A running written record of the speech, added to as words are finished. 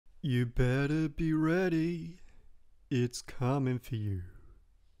You better be ready, it's coming for you.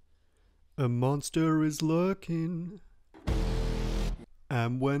 A monster is lurking,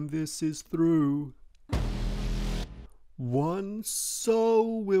 and when this is through, one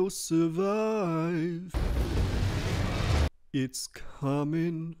soul will survive. It's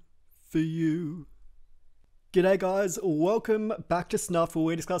coming for you. G'day guys, welcome back to Snuffed, where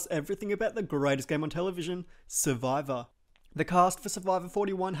we discuss everything about the greatest game on television, Survivor. The cast for Survivor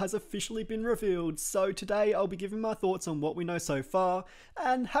 41 has officially been revealed, so today I'll be giving my thoughts on what we know so far,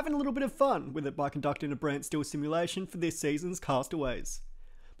 and having a little bit of fun with it by conducting a BrantSteele simulation for this season's castaways.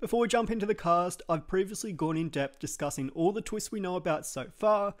 Before we jump into the cast, I've previously gone in depth discussing all the twists we know about so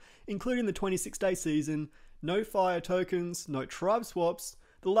far, including the 26-day season, no fire tokens, no tribe swaps,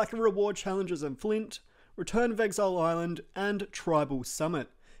 the lack of reward challenges in Flint, Return of Exile Island, and Tribal Summit.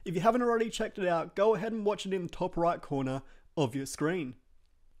 If you haven't already checked it out, go ahead and watch it in the top right corner of your screen.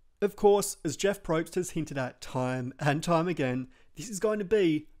 Of course, as Jeff Probst has hinted at time and time again, this is going to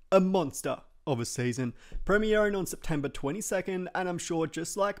be a monster of a season, premiering on September 22nd, and I'm sure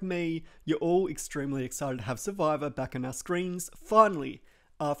just like me, you're all extremely excited to have Survivor back on our screens, finally,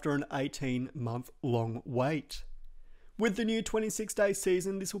 after an 18-month-long wait. With the new 26-day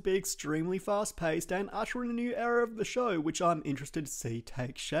season, this will be extremely fast-paced and ushering a new era of the show, which I'm interested to see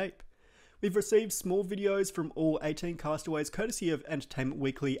take shape. We've received small videos from all 18 castaways courtesy of Entertainment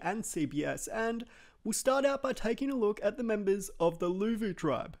Weekly and CBS, and we'll start out by taking a look at the members of the Luvu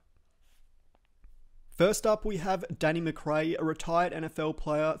tribe. First up, we have Danny McRae, a retired NFL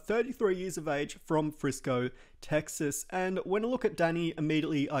player, 33 years of age, from Frisco, Texas, and when I look at Danny,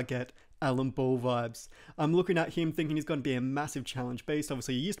 immediately I get Alan Ball vibes. I'm looking at him thinking he's going to be a massive challenge beast.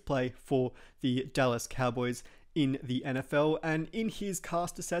 Obviously, he used to play for the Dallas Cowboys in the NFL, and in his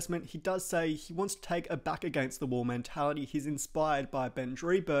cast assessment, he does say he wants to take a back against the wall mentality. He's inspired by Ben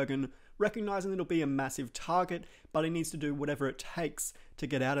Driebergen, recognizing it'll be a massive target, but he needs to do whatever it takes to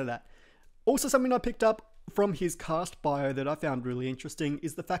get out of that. Also, something I picked up from his cast bio that I found really interesting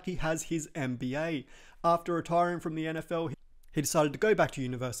is the fact he has his MBA. After retiring from the NFL, he decided to go back to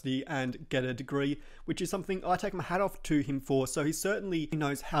university and get a degree, which is something I take my hat off to him for. So he certainly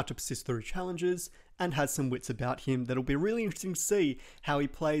knows how to persist through challenges and has some wits about him that'll be really interesting to see how he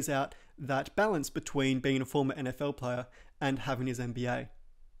plays out that balance between being a former NFL player and having his MBA.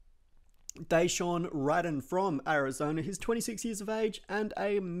 Deshaun Radden from Arizona, he's 26 years of age and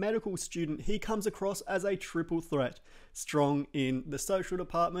a medical student. He comes across as a triple threat, strong in the social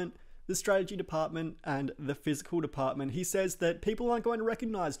department, the strategy department, and the physical department. He says that people aren't going to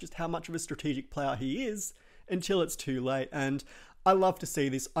recognize just how much of a strategic player he is until it's too late, and I love to see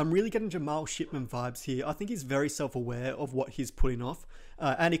this. I'm really getting Jamal Shipman vibes here. I think he's very self-aware of what he's putting off,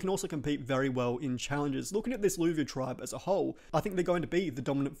 and he can also compete very well in challenges. Looking at this Luvu tribe as a whole, I think they're going to be the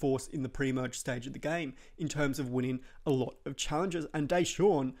dominant force in the pre-merge stage of the game in terms of winning a lot of challenges. And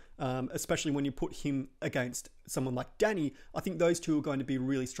Deshaun, especially when you put him against someone like Danny, I think those two are going to be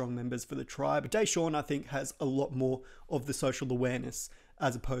really strong members for the tribe. Deshaun, I think, has a lot more of the social awareness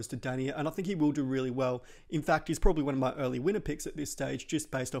as opposed to Danny, and I think he will do really well. In fact, he's probably one of my early winner picks at this stage,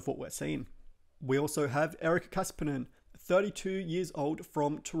 just based off what we're seeing. We also have Erica Kaspinen, 32 years old,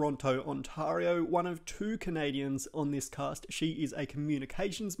 from Toronto, Ontario, one of two Canadians on this cast. She is a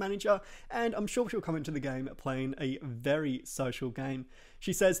communications manager, and I'm sure she'll come into the game playing a very social game.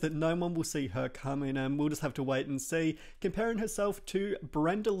 She says that no one will see her coming, and we'll just have to wait and see, comparing herself to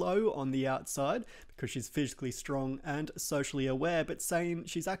Brenda Lowe on the outside, because she's physically strong and socially aware, but saying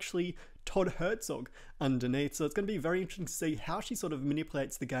she's actually Todd Herzog underneath. So it's going to be very interesting to see how she sort of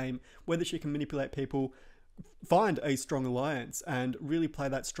manipulates the game, whether she can manipulate people, find a strong alliance, and really play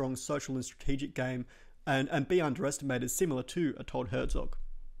that strong social and strategic game and be underestimated, similar to a Todd Herzog.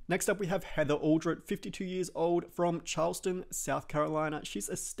 Next up, we have Heather Aldrett, 52 years old, from Charleston, South Carolina. She's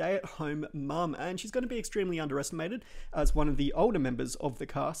a stay-at-home mum, and she's going to be extremely underestimated as one of the older members of the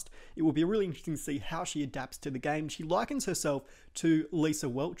cast. It will be really interesting to see how she adapts to the game. She likens herself to Lisa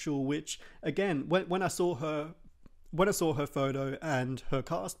Whelchel, which, again, when I saw her photo and her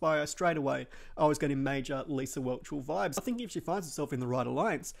cast bio, straight away, I was getting major Lisa Whelchel vibes. I think if she finds herself in the right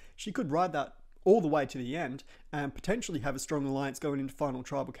alliance, she could ride that all the way to the end and potentially have a strong alliance going into final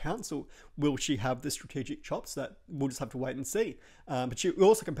tribal council. Will she have the strategic chops? That we'll just have to wait and see. But she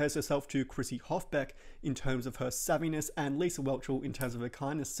also compares herself to Chrissy Hofbeck in terms of her savviness and Lisa Whelchel in terms of her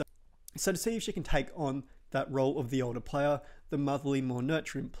kindness. So to see if she can take on that role of the older player, the motherly, more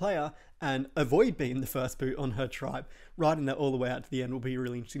nurturing player, and avoid being the first boot on her tribe, riding that all the way out to the end will be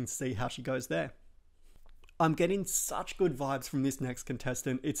really interesting to see how she goes there. I'm getting such good vibes from this next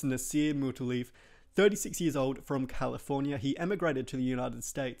contestant. It's Nasir Mutalif, 36 years old from California. He emigrated to the United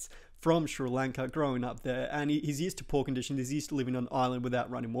States from Sri Lanka, growing up there, and he's used to poor conditions. He's used to living on an island without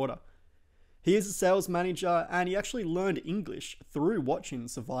running water. He is a sales manager, and he actually learned English through watching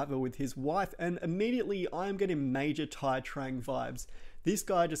Survivor with his wife, and immediately I am getting major Tai Trang vibes. This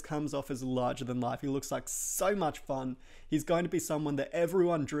guy just comes off as larger than life. He looks like so much fun. He's going to be someone that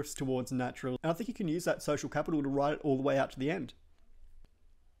everyone drifts towards naturally, and I think he can use that social capital to ride it all the way out to the end.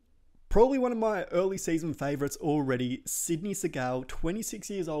 Probably one of my early season favorites already, Sydney Segal, 26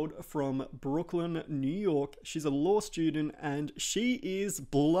 years old from Brooklyn, New York. She's a law student and she is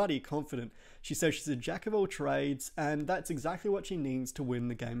bloody confident. She says she's a jack of all trades, and that's exactly what she needs to win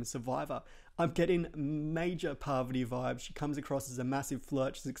the game of Survivor. I'm getting major Parvati vibes. She comes across as a massive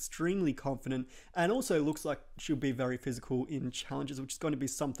flirt. She's extremely confident and also looks like she'll be very physical in challenges, which is going to be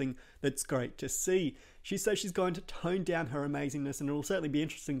something that's great to see. She says she's going to tone down her amazingness, and it'll certainly be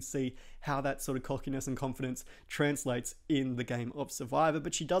interesting to see how that sort of cockiness and confidence translates in the game of Survivor.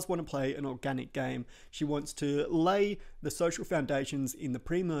 But she does want to play an organic game. She wants to lay the social foundations in the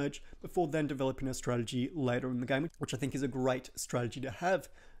pre-merge before then developing a strategy later in the game, which I think is a great strategy to have.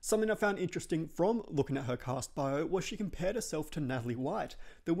 Something I found interesting from looking at her cast bio was she compared herself to Natalie White,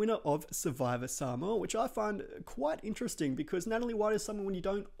 the winner of Survivor Samoa, which I find quite interesting because Natalie White is someone you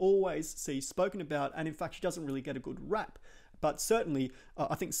don't always see spoken about, and in fact she doesn't really get a good rap. But certainly,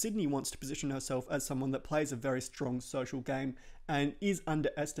 I think Sydney wants to position herself as someone that plays a very strong social game and is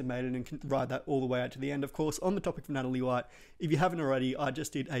underestimated and can ride that all the way out to the end. Of course, on the topic of Natalie White, if you haven't already, I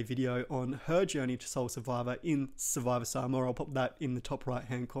just did a video on her journey to Soul Survivor in Survivor Samoa. I'll pop that in the top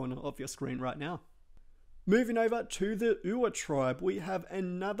right-hand corner of your screen right now. Moving over to the Ua tribe, we have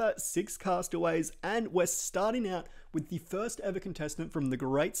another 6 castaways, and we're starting out with the first ever contestant from the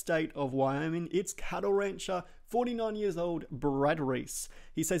great state of Wyoming. It's cattle rancher, 49 years old, Brad Reese.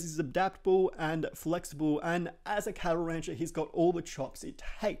 He says he's adaptable and flexible, and as a cattle rancher, he's got all the chops it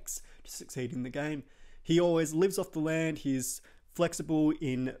takes to succeed in the game. He always lives off the land. He's flexible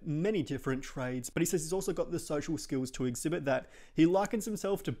in many different trades, but he says he's also got the social skills to exhibit that. He likens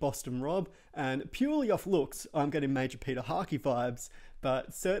himself to Boston Rob, and purely off looks, I'm getting major Peter Harkey vibes,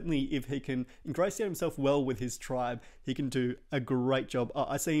 but certainly if he can ingratiate himself well with his tribe, he can do a great job.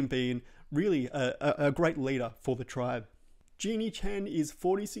 I see him being really a great leader for the tribe. Jeannie Chen is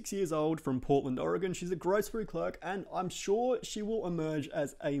 46 years old from Portland, Oregon. She's a grocery clerk, and I'm sure she will emerge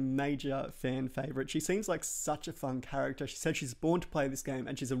as a major fan favorite. She seems like such a fun character. She said she's born to play this game,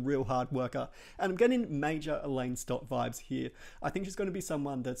 and she's a real hard worker. And I'm getting major Elaine Stott vibes here. I think she's going to be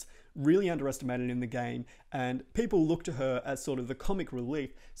someone that's really underestimated in the game, and people look to her as sort of the comic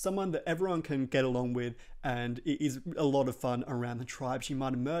relief, someone that everyone can get along with, and it is a lot of fun around the tribe. She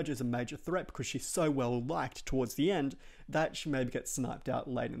might emerge as a major threat because she's so well liked towards the end that she maybe gets sniped out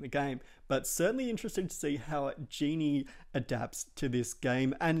late in the game. But certainly interested to see how Jeannie adapts to this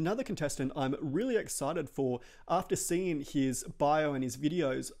game. And another contestant I'm really excited for, after seeing his bio and his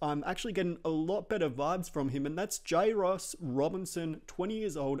videos, I'm actually getting a lot better vibes from him, and that's J. Ross Robinson, 20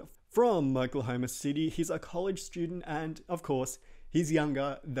 years old, from Oklahoma City. He's a college student, and of course, he's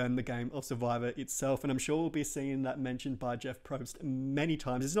younger than the game of Survivor itself, and I'm sure we'll be seeing that mentioned by Jeff Probst many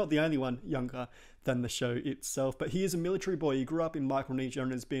times. He's not the only one younger than the show itself, but he is a military boy. He grew up in Micronesia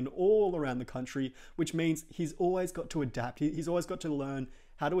and has been all around the country, which means he's always got to adapt. He's always got to learn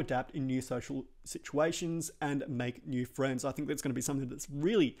how to adapt in new social situations and make new friends. I think that's going to be something that's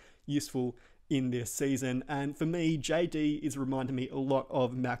really useful in this season. And for me, JD is reminding me a lot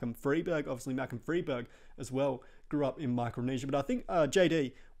of Malcolm Freeberg. Obviously, Malcolm Freeberg as well grew up in Micronesia, but I think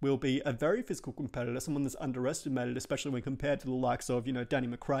JD will be a very physical competitor, someone that's underestimated, especially when compared to the likes of, Danny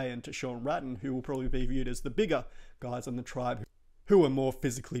McRae and Tashawn Ratton, who will probably be viewed as the bigger guys on the tribe who are more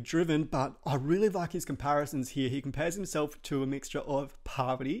physically driven. But I really like his comparisons here. He compares himself to a mixture of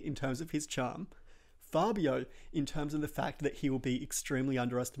Parvati in terms of his charm, Fabio in terms of the fact that he will be extremely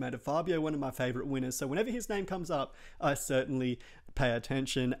underestimated. Fabio, one of my favorite winners, so whenever his name comes up, I certainly pay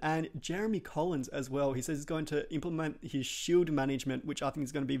attention. And Jeremy Collins as well. He says he's going to implement his shield management, which I think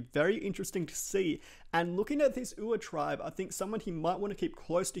is going to be very interesting to see. And looking at this Ua tribe, I think someone he might want to keep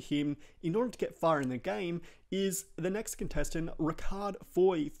close to him in order to get far in the game is the next contestant, Ricard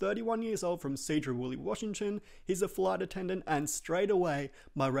Foy, 31 years old from Cedar-Woolley, Washington. He's a flight attendant, and straight away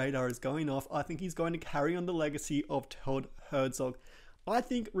my radar is going off. I think he's going to carry on the legacy of Todd Herzog. I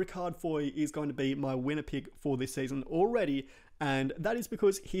think Ricard Foy is going to be my winner pick for this season already, And that is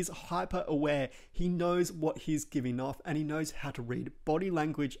because he's hyper aware. He knows what he's giving off and he knows how to read body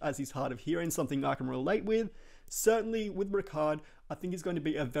language as he's hard of hearing, something I can relate with. Certainly with Ricard, I think he's going to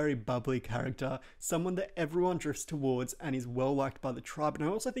be a very bubbly character, someone that everyone drifts towards and is well liked by the tribe. And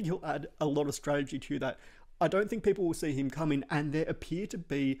I also think he'll add a lot of strategy to that. I don't think people will see him coming, and there appear to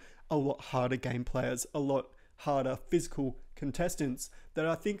be a lot harder game players, a lot harder physical contestants that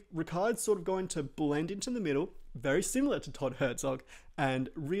I think Ricard's sort of going to blend into the middle, very similar to Todd Herzog, and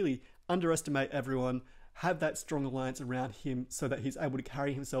really underestimate everyone, have that strong alliance around him so that he's able to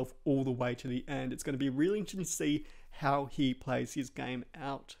carry himself all the way to the end. It's going to be really interesting to see how he plays his game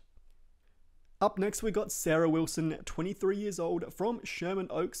out. Up next, we got Sarah Wilson, 23 years old, from Sherman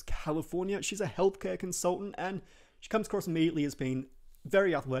Oaks, California. She's a healthcare consultant and she comes across immediately as being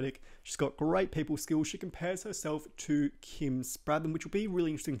very athletic. She's got great people skills. She compares herself to Kim Spradlin, which will be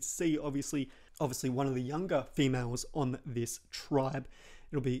really interesting to see. Obviously one of the younger females on this tribe.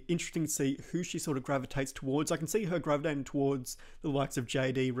 It'll be interesting to see who she sort of gravitates towards. I can see her gravitating towards the likes of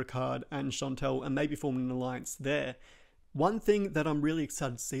JD, Ricard, and Chantel, and maybe forming an alliance there. One thing that I'm really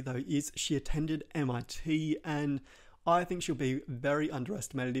excited to see, though, is she attended MIT, and I think she'll be very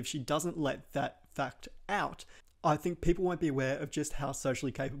underestimated if she doesn't let that fact out. I think people won't be aware of just how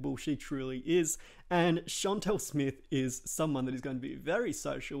socially capable she truly is. And Chantel Smith is someone that is going to be very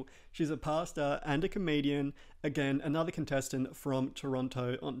social. She's a pastor and a comedian. Again, another contestant from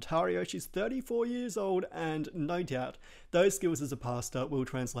Toronto, Ontario. She's 34 years old, and no doubt those skills as a pastor will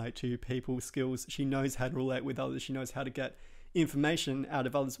translate to people skills. She knows how to relate with others. She knows how to get information out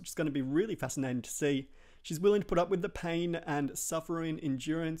of others, which is going to be really fascinating to see. She's willing to put up with the pain and suffering,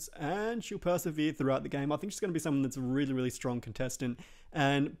 endurance, and she'll persevere throughout the game. I think she's going to be someone that's a really, really strong contestant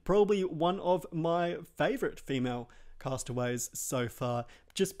and probably one of my favourite female castaways so far,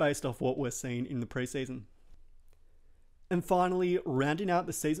 just based off what we're seeing in the preseason. And finally, rounding out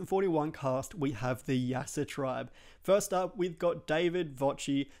the Season 41 cast, we have the Yasser tribe. First up, we've got David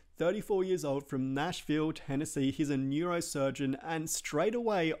Vocci, 34 years old, from Nashville, Tennessee. He's a neurosurgeon, and straight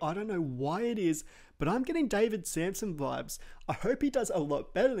away, I don't know why it is, but I'm getting David Sampson vibes. I hope he does a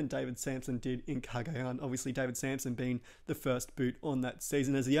lot better than David Sampson did in Cagayan. Obviously, David Sampson being the first boot on that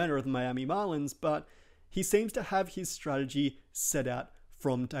season as the owner of the Miami Marlins, but he seems to have his strategy set out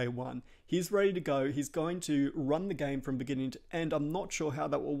from day one. He's ready to go. He's going to run the game from beginning to end. I'm not sure how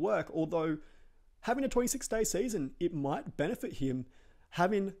that will work, although having a 26-day season, it might benefit him.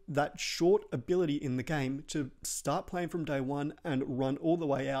 Having that short ability in the game to start playing from day one and run all the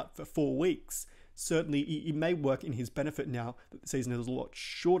way out for 4 weeks, certainly it may work in his benefit now that the season is a lot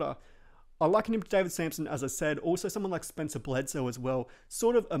shorter. I liken him to David Sampson, as I said, also someone like Spencer Bledsoe as well,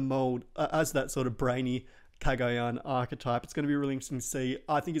 sort of a mold as that sort of brainy Cagayan archetype. It's going to be really interesting to see.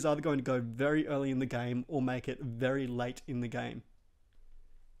 I think he's either going to go very early in the game or make it very late in the game.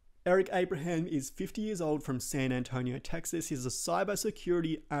 Eric Abraham is 50 years old, from San Antonio, Texas. He's a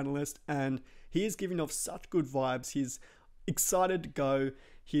cybersecurity analyst and he is giving off such good vibes. He's excited to go.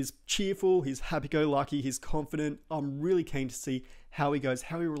 He's cheerful, he's happy-go-lucky, he's confident. I'm really keen to see how he goes,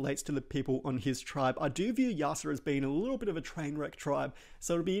 how he relates to the people on his tribe. I do view Yasser as being a little bit of a train wreck tribe,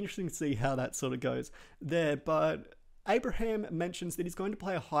 so it'll be interesting to see how that sort of goes there. But Abraham mentions that he's going to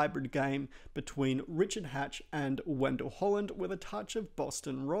play a hybrid game between Richard Hatch and Wendell Holland with a touch of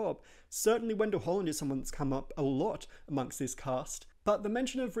Boston Rob. Certainly Wendell Holland is someone that's come up a lot amongst this cast, but the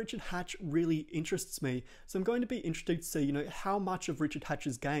mention of Richard Hatch really interests me. So I'm going to be interested to see, how much of Richard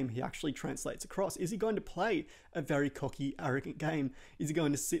Hatch's game he actually translates across. Is he going to play a very cocky, arrogant game? Is he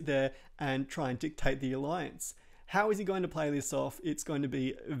going to sit there and try and dictate the alliance? How is he going to play this off? It's going to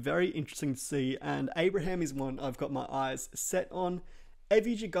be very interesting to see, and Abraham is one I've got my eyes set on.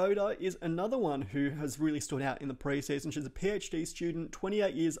 Evie Jagoda is another one who has really stood out in the preseason. She's a PhD student,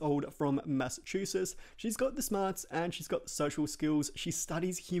 28 years old, from Massachusetts. She's got the smarts and she's got the social skills. She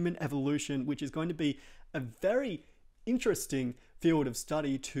studies human evolution, which is going to be a very interesting field of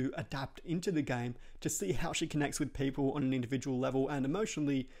study to adapt into the game, to see how she connects with people on an individual level and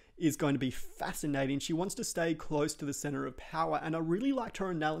emotionally is going to be fascinating. She wants to stay close to the center of power, and I really liked her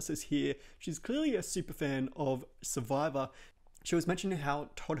analysis here. She's clearly a super fan of Survivor. She was mentioning how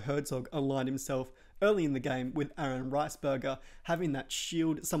Todd Herzog aligned himself early in the game with Aaron Reisberger, having that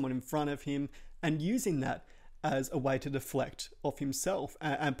shield someone in front of him and using that as a way to deflect off himself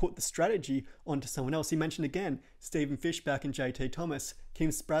and put the strategy onto someone else. He mentioned again Stephen Fishback and JT Thomas, Kim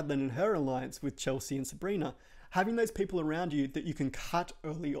Spradlin and her alliance with Chelsea and Sabrina. Having those people around you that you can cut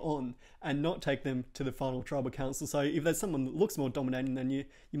early on and not take them to the final tribal council. So if there's someone that looks more dominating than you,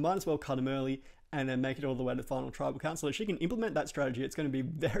 you might as well cut them early and then make it all the way to the final tribal council. If she can implement that strategy, it's going to be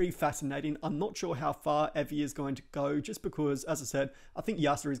very fascinating. I'm not sure how far Evie is going to go, just because, as I said, I think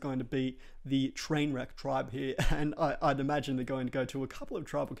Yasa is going to be the train wreck tribe here, and I'd imagine they're going to go to a couple of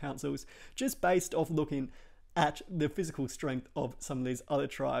tribal councils just based off looking at the physical strength of some of these other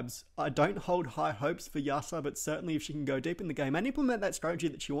tribes. I don't hold high hopes for Yasa, but certainly if she can go deep in the game and implement that strategy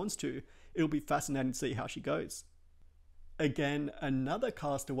that she wants to, it'll be fascinating to see how she goes. Again, another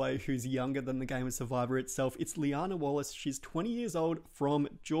castaway who's younger than the game of Survivor itself. It's Liana Wallace. She's 20 years old from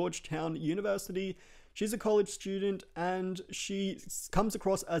Georgetown University. She's a college student and she comes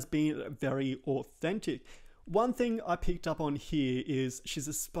across as being very authentic. One thing I picked up on here is she's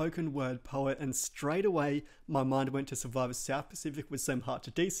a spoken word poet, and straight away my mind went to Survivor South Pacific with Semha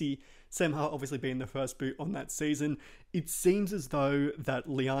Tadisi. Semha obviously being the first boot on that season. It seems as though that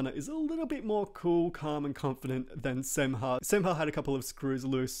Liana is a little bit more cool, calm and confident than Semha. Semha had a couple of screws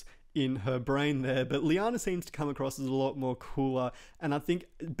loose in her brain there, but Liana seems to come across as a lot more cooler, and I think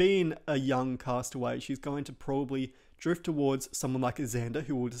being a young castaway, she's going to probably drift towards someone like Xander,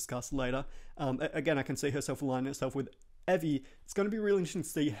 who we'll discuss later. Again, I can see herself aligning herself with Evie. It's going to be really interesting to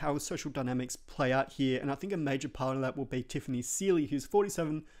see how social dynamics play out here, and I think a major part of that will be Tiffany Seeley, who's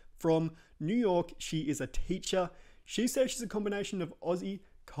 47, from New York. She is a teacher. She says she's a combination of Aussie,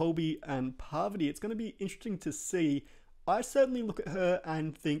 Colby, and Parvati. It's going to be interesting to see. I certainly look at her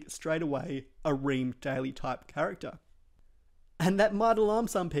and think straight away a Reem Daily type character. And that might alarm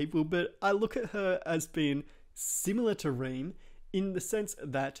some people, but I look at her as being similar to Reem in the sense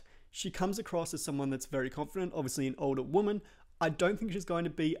that she comes across as someone that's very confident, obviously an older woman. I don't think she's going to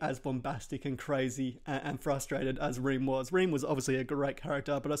be as bombastic and crazy and frustrated as Reem was. Reem was obviously a great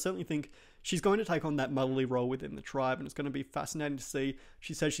character, but I certainly think she's going to take on that motherly role within the tribe, and it's going to be fascinating to see.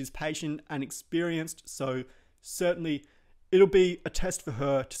 She says she's patient and experienced, so certainly it'll be a test for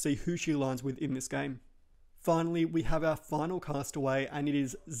her to see who she aligns with in this game. Finally, we have our final castaway, and it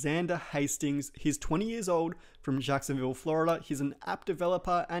is Xander Hastings. He's 20 years old from Jacksonville, Florida. He's an app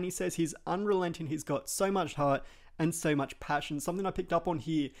developer, and he says he's unrelenting. He's got so much heart and so much passion. Something I picked up on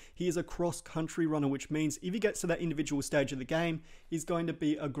here, he is a cross-country runner, which means if he gets to that individual stage of the game, he's going to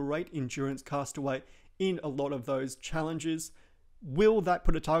be a great endurance castaway in a lot of those challenges. Will that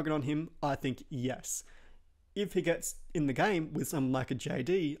put a target on him? I think yes. If he gets in the game with someone like a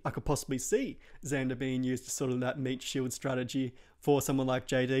JD, I could possibly see Xander being used as sort of that meat shield strategy for someone like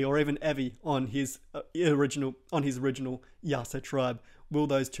JD, or even Evie on his original Yasa tribe. Will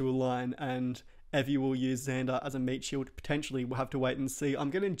those two align, and Evie will use Xander as a meat shield? Potentially, we'll have to wait and see. I'm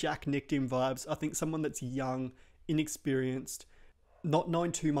getting Jack Nickdim vibes. I think someone that's young, inexperienced, not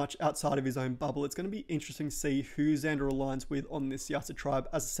knowing too much outside of his own bubble. It's going to be interesting to see who Xander aligns with on this Yasa tribe.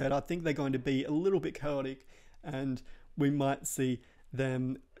 As I said, I think they're going to be a little bit chaotic, and we might see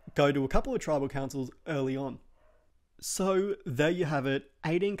them go to a couple of tribal councils early on. So there you have it,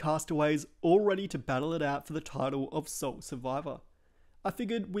 18 castaways all ready to battle it out for the title of Sole Survivor. I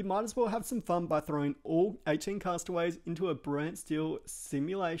figured we might as well have some fun by throwing all 18 castaways into a BrantSteele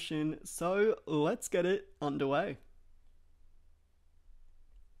simulation, so let's get it underway.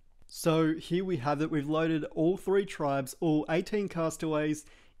 So here we have it, we've loaded all three tribes, all 18 castaways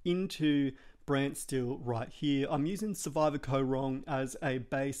into BrantSteele right here. I'm using Survivor Co-Wrong as a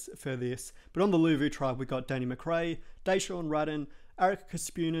base for this, but on the Luvu tribe we got Danny McRae, Deshawn Radden, Eric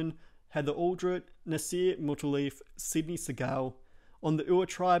Kaspunen, Heather Aldrett, Nasir Mutaleef, Sydney Segal. On the Ua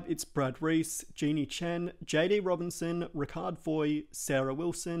tribe it's Brad Reese, Jeannie Chen, JD Robinson, Ricard Foy, Sarah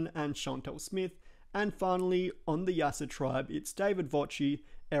Wilson and Chantel Smith. And finally on the Yasa tribe it's David Vocci,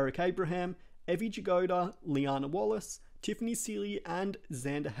 Eric Abraham, Evie Jagoda, Liana Wallace, Tiffany Seeley and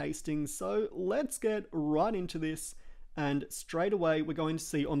Xander Hastings. So let's get right into this, and straight away we're going to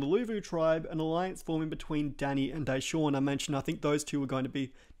see on the Luvu tribe an alliance forming between Danny and Deshawn. I mentioned I think those two are going to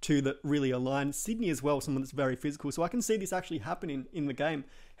be two that really align. Sydney as well, someone that's very physical, so I can see this actually happening in the game.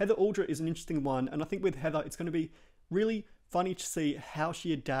 Heather Aldrett is an interesting one, and I think with Heather it's going to be really funny to see how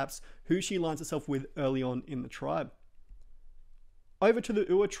she adapts, who she aligns herself with early on in the tribe. Over to the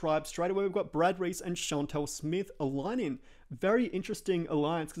Ua tribe, straight away we've got Brad Reese and Chantel Smith aligning. Very interesting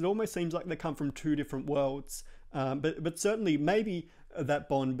alliance, because it almost seems like they come from two different worlds. But certainly maybe that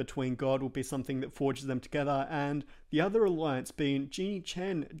bond between God will be something that forges them together. And the other alliance being Jeannie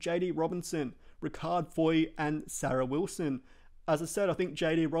Chen, JD Robinson, Ricard Foy and Sarah Wilson. As I said, I think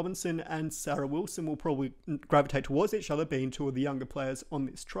JD Robinson and Sarah Wilson will probably gravitate towards each other, being two of the younger players on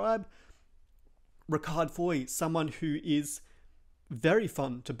this tribe. Ricard Foy, someone who is very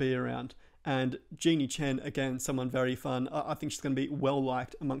fun to be around, and Jeannie Chen, again, someone very fun. I think she's going to be well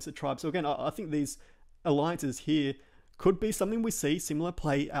liked amongst the tribe. So again, I think these alliances here could be something we see similar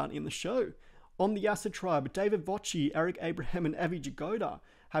play out in the show. On the Yasser tribe, David Voci, Eric Abraham and Avi Jagoda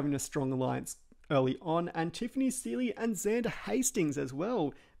having a strong alliance early on, and Tiffany Seeley and Xander Hastings as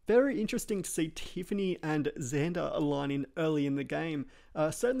well. Very interesting to see Tiffany and Xander aligning early in the game.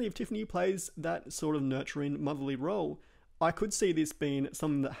 Certainly if Tiffany plays that sort of nurturing motherly role, I could see this being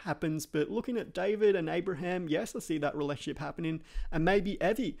something that happens, but looking at David and Abraham, yes, I see that relationship happening, and maybe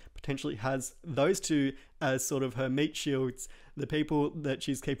Evie potentially has those two as sort of her meat shields, the people that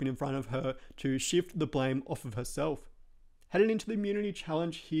she's keeping in front of her to shift the blame off of herself. Heading into the immunity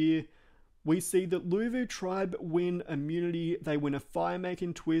challenge here, we see that Luvu tribe win immunity, they win a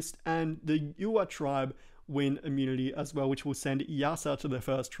fire-making twist, and the Ua tribe win immunity as well, which will send Yasser to the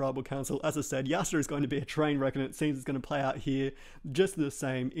first tribal council. As I said, Yasser is going to be a train wreck, and it seems it's going to play out here just the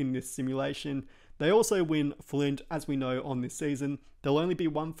same in this simulation. They also win Flint, as we know on this season. There'll only be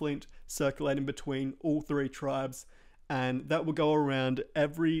one Flint circulating between all three tribes, and that will go around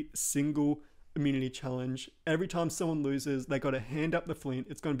every single immunity challenge. Every time someone loses, they got to hand up the Flint.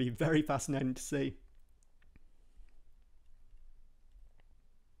 It's going to be very fascinating to see.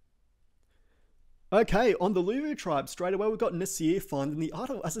 Okay, on the Luvu tribe, straight away we've got Nasir finding the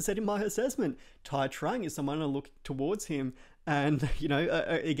idol. As I said in my assessment, Tai Trang is someone to look towards him. And, you know,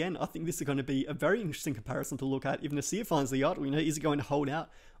 again, I think this is going to be a very interesting comparison to look at. If Nasir finds the idol, you know, is he going to hold out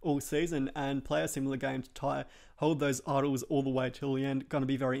all season and play a similar game to Tai, hold those idols all the way till the end? Going to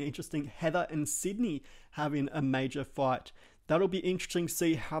be very interesting. Heather and Sydney having a major fight. That'll be interesting to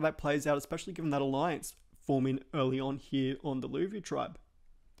see how that plays out, especially given that alliance forming early on here on the Luvu tribe.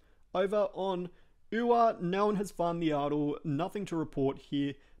 Over on Ua, no one has found the idol, nothing to report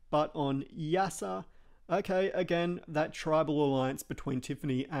here, but on Yasser, okay, again, that tribal alliance between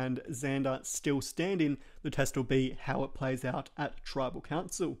Tiffany and Xander still standing. The test will be how it plays out at Tribal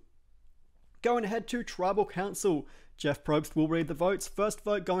Council. Going ahead to Tribal Council, Jeff Probst will read the votes. First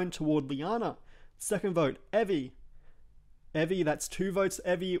vote going toward Liana. Second vote, Evie. Evie, that's 2 votes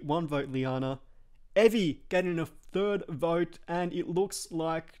Evie, 1 vote Liana. Evie getting a third vote, and it looks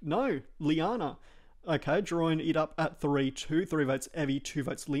like, no, Liana. Okay, drawing it up at 3-2, 3 votes Evie, 2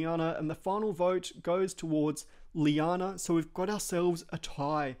 votes Liana, and the final vote goes towards Liana, so we've got ourselves a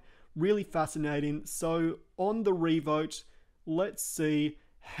tie. Really fascinating. So on the revote, let's see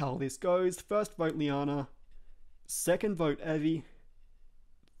how this goes. First vote Liana, second vote Evie,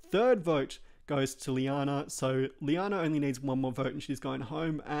 third vote goes to Liana, so Liana only needs 1 more vote and she's going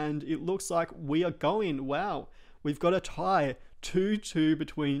home, and it looks like we are going. Wow, we've got a tie, 2-2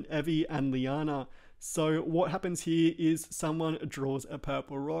 between Evie and Liana. So what happens here is someone draws a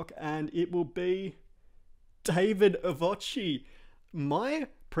purple rock, and it will be David Voci. My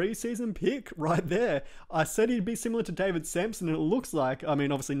preseason pick right there. I said he'd be similar to David Sampson, and it looks like, I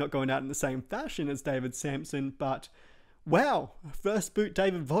mean, obviously not going out in the same fashion as David Sampson, but wow, first boot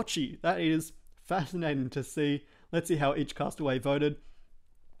David Voci. That is fascinating to see. Let's see how each castaway voted.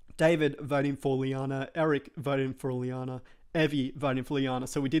 David voting for Liana, Eric voting for Liana, Evie voting for Liana.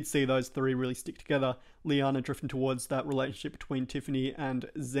 So we did see those 3 really stick together. Liana drifting towards that relationship between Tiffany and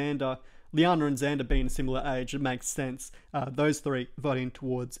Xander. Liana and Xander being a similar age, it makes sense. Those 3 voting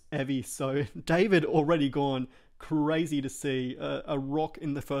towards Evie. So David already gone. Crazy to see a rock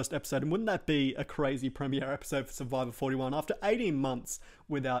in the first episode. And wouldn't that be a crazy premiere episode for Survivor 41? After 18 months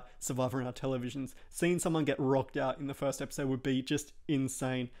without Survivor on our televisions, seeing someone get rocked out in the first episode would be just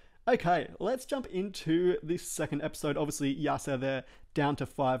insane. Okay, let's jump into this second episode. Obviously, Yasser there, down to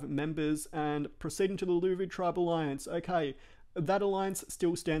 5 members, and proceeding to the Luvu Tribe Alliance. Okay, that alliance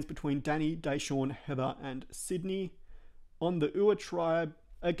still stands between Danny, Deshawn, Heather, and Sydney. On the Ua Tribe,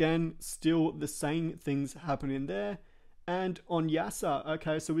 again, still the same things happening there. And on Yasser,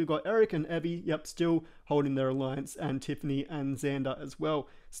 okay, so we've got Eric and Evie, yep, still holding their alliance, and Tiffany and Xander as well,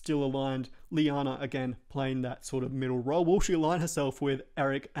 still aligned. Liana, again, playing that sort of middle role. Will she align herself with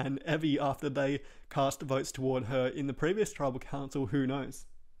Eric and Evie after they cast votes toward her in the previous Tribal Council? Who knows?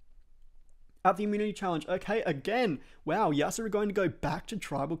 At the Immunity Challenge, okay, again, wow, Yasser are going to go back to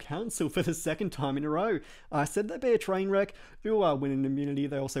Tribal Council for the 2nd time in a row. I said they'd be a train wreck. Ua winning immunity,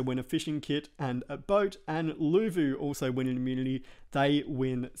 they also win a fishing kit and a boat, and Luvu also winning immunity, they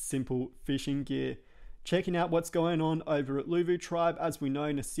win simple fishing gear. Checking out what's going on over at Luvu Tribe, as we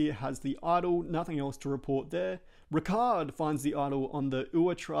know, Nasir has the idol, nothing else to report there. Ricard finds the idol on the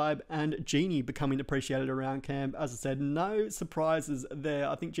Ua Tribe, and Jeannie becoming appreciated around camp. As I said, no surprises there.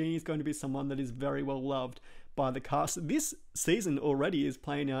 I think Jeannie is going to be someone that is very well loved by the cast. This season already is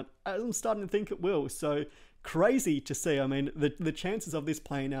playing out as I'm starting to think it will, so crazy to see. I mean, the chances of this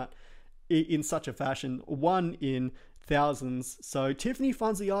playing out in such a fashion, 1 in thousands. So Tiffany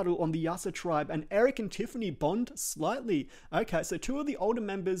finds the idol on the Yasa tribe, and Eric and Tiffany bond slightly. Okay, so two of the older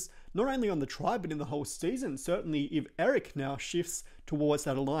members, not only on the tribe, but in the whole season. Certainly if Eric now shifts towards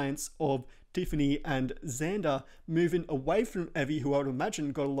that alliance of Tiffany and Xander, moving away from Evie, who I would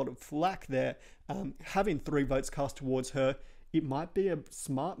imagine got a lot of flack there, having 3 votes cast towards her, it might be a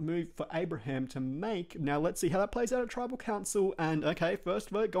smart move for Abraham to make. Now let's see how that plays out at Tribal Council. And okay, first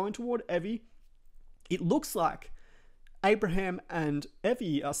vote going toward Evie. It looks like Abraham and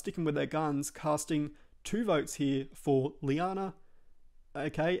Evie are sticking with their guns, casting 2 votes here for Liana.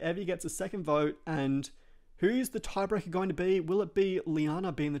 Okay, Evie gets a second vote, and who's the tiebreaker going to be? Will it be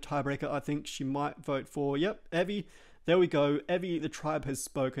Liana being the tiebreaker? I think she might vote for, yep, Evie. There we go. Evie, the tribe has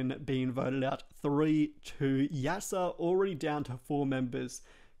spoken, being voted out 3-2. Yasa already down to 4 members.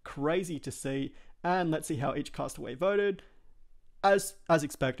 Crazy to see. And let's see how each castaway voted. As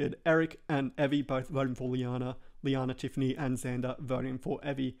expected, Eric and Evie both voting for Liana. Liana, Tiffany, and Xander voting for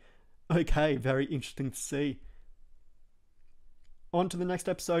Evie. Okay, very interesting to see. On to the next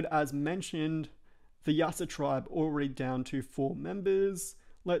episode. As mentioned, the Yasa tribe already down to 4 members.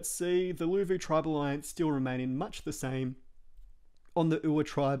 Let's see, the Luvu tribe alliance still remaining much the same. On the Ua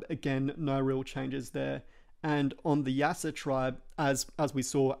tribe, again, no real changes there. And on the Yasa tribe, as we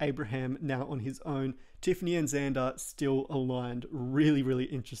saw, Abraham now on his own. Tiffany and Xander still aligned. Really, really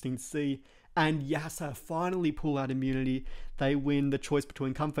interesting to see. And Yasa finally pull out immunity. They win the choice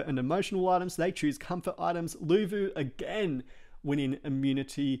between comfort and emotional items. They choose comfort items. Luvu again winning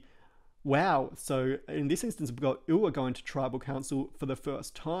immunity. Wow, so in this instance we've got Ua going to Tribal Council for the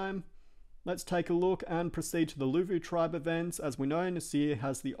first time. Let's take a look and proceed to the Luvu tribe events. As we know, Nasir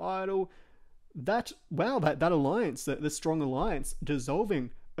has the idol. That alliance, the strong alliance, dissolving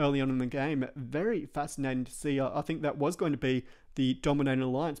early on in the game. Very fascinating to see. I think that was going to be the dominating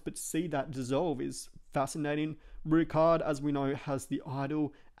alliance, but to see that dissolve is fascinating. Ricard, as we know, has the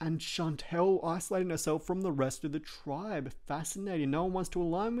idol, and Chantel isolating herself from the rest of the tribe. Fascinating. No one wants to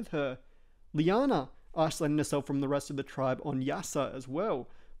align with her. Liana isolating herself from the rest of the tribe on Yasa as well.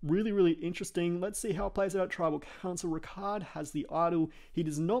 Really, really interesting. Let's see how it plays out at Tribal Council. Ricard has the idol. He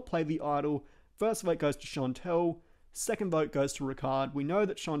does not play the idol. First vote goes to Chantel. Second vote goes to Ricard. We know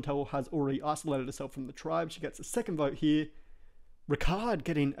that Chantel has already isolated herself from the tribe. She gets a second vote here. Ricard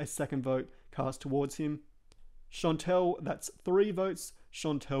getting a second vote cast towards him. Chantel, that's 3 votes.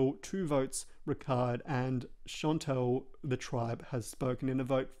 Chantel, 2 votes. Ricard and Chantel, the tribe, has spoken in a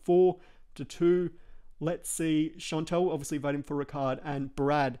vote 4-2. Let's see. Chantel obviously voting for Ricard, and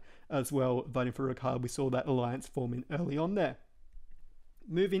Brad as well voting for Ricard. We saw that alliance forming early on there.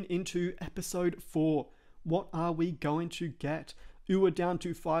 Moving into episode 4. What are we going to get? Ua down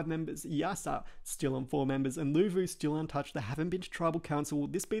to 5 members, Yasa still on 4 members, and Luvu still untouched. They haven't been to Tribal Council. Will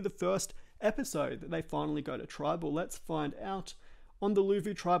this be the first episode that they finally go to Tribal? Let's find out. On the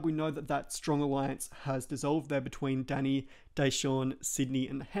Luvu tribe, we know that strong alliance has dissolved there between Danny, Deshawn, Sydney,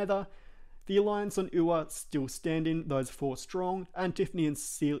 and Heather. The alliance on Ua still standing, those 4 strong, and Tiffany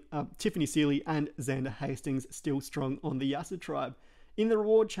Seeley and Xander Hastings still strong on the Yasa tribe. In the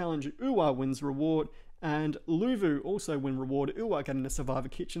reward challenge, Ua wins reward, and Luvu also win reward. Ua getting a Survivor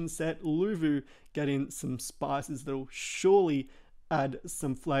Kitchen set, Luvu getting some spices that'll surely add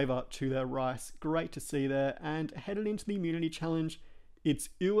some flavor to their rice. Great to see there. And headed into the immunity challenge, it's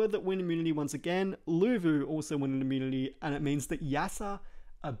Ua that win immunity once again, Luvu also winning immunity, and it means that Yasa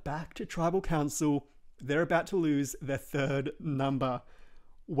are back to Tribal Council. They're about to lose their 3rd number.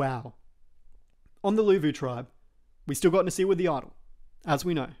 Wow. On the Luvu tribe, we still got Nasir with the idol, as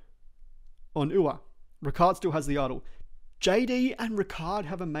we know. On Ua, Ricard still has the idol. JD and Ricard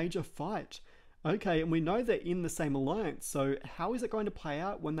have a major fight. Okay, and we know they're in the same alliance, so how is it going to play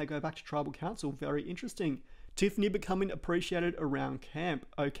out when they go back to Tribal Council? Very interesting. Tiffany becoming appreciated around camp.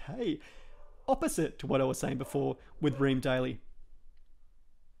 Okay, opposite to what I was saying before with Reem Daly.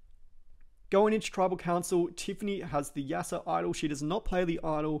 Going into Tribal Council, Tiffany has the Yasa idol. She does not play the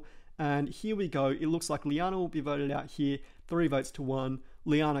idol. And here we go. It looks like Liana will be voted out here. 3 votes to 1.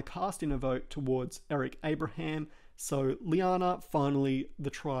 Liana casting a vote towards Eric Abraham. So Liana, finally, the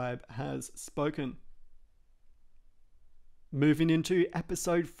tribe has spoken. Moving into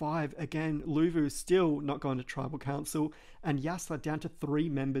episode 5. Again, Luvu still not going to Tribal Council. And Yasa down to 3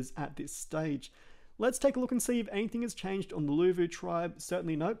 members at this stage. Let's take a look and see if anything has changed on the Luvu tribe.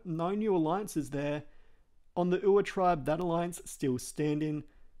 Certainly nope, no new alliances there. On the Ua tribe, that alliance still standing.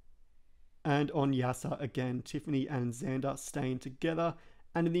 And on Yasa again, Tiffany and Xander staying together.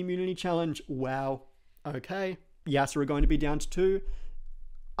 And in the immunity challenge, wow, okay, Yasa are going to be down to 2.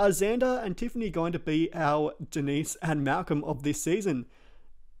 Are Xander and Tiffany going to be our Denise and Malcolm of this season?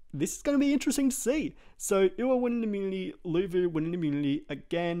 this is going to be interesting to see. So Ua winning immunity, Luvu winning immunity.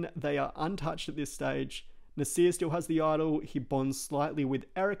 Again, they are untouched at this stage. Nasir still has the idol. He bonds slightly with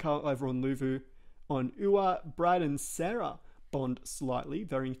Erica over on Luvu. On Ua, Brad and Sarah bond slightly.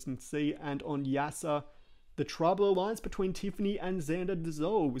 Very interesting to see. And on Yasser, the tribal alliance between Tiffany and Xander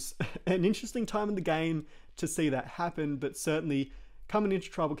dissolves. An interesting time in the game to see that happen, but certainly coming into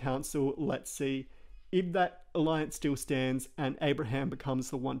Tribal Council, let's see if that alliance still stands and Abraham becomes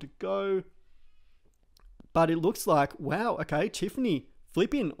the one to go. But it looks like, wow, okay, Tiffany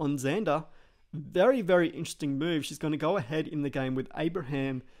flipping on Xander. Very, very interesting move. She's going to go ahead in the game with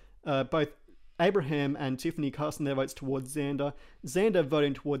Abraham, both Abraham and Tiffany casting their votes towards Xander. Xander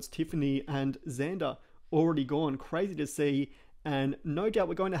voting towards Tiffany, and Xander already gone. Crazy to see. And no doubt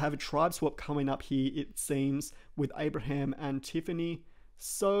we're going to have a tribe swap coming up here, it seems, with Abraham and Tiffany.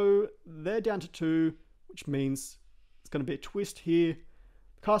 So they're down to 2, which means it's going to be a twist here.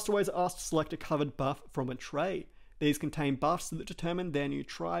 Castaways are asked to select a covered buff from a tray. These contain buffs that determine their new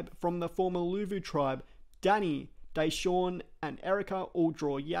tribe. From the former Luvu tribe, Danny, Deshawn, and Erica all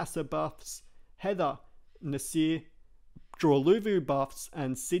draw Yasser buffs. Heather, Nasir draw Luvu buffs,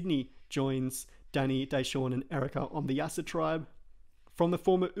 and Sydney joins Danny, Deshawn, and Erica on the Yasser tribe. From the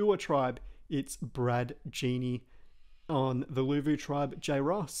former Ua tribe, it's Brad, Jeannie. On the Luvu tribe, J.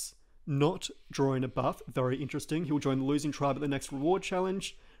 Ross, not drawing a buff. Very interesting. He'll join the losing tribe at the next reward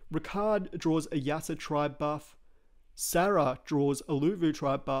challenge. Ricard draws a Yasser tribe buff. Sarah draws a Luvu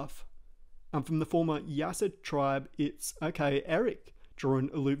tribe buff. And from the former Yasser tribe, it's, okay, Eric drawing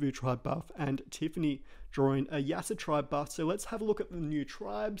a Luvu tribe buff and Tiffany drawing a Yasser tribe buff. So let's have a look at the new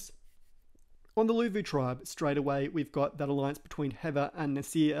tribes. On the Luvu tribe, straight away, we've got that alliance between Heather and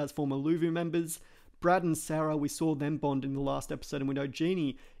Nasir as former Luvu members. Brad and Sarah, we saw them bond in the last episode, and we know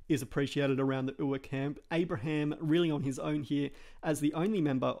Jeannie is appreciated around the Ua camp. Abraham really on his own here as the only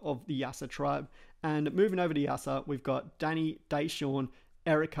member of the Yasser tribe. And moving over to Yasser, we've got Danny, Deshawn,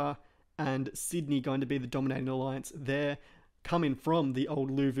 Erica, and Sydney going to be the dominating alliance there. Coming from the old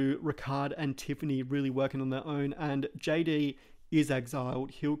Luvu, Ricard and Tiffany really working on their own, and JD is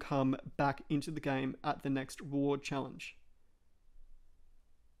exiled. He'll come back into the game at the next reward challenge.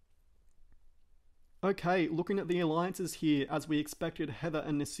 Okay, looking at the alliances here, as we expected, Heather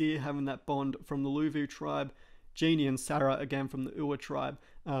and Nasir having that bond from the Luvu tribe. Jeannie and Sarah, again from the Ua tribe,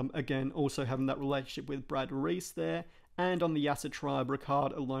 again also having that relationship with Brad Reese there. And on the Yasser tribe,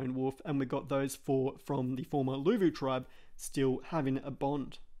 Ricard, a lone wolf, and we got those 4 from the former Luvu tribe still having a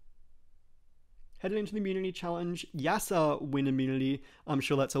bond. Headed into the immunity challenge, Yasser win immunity. I'm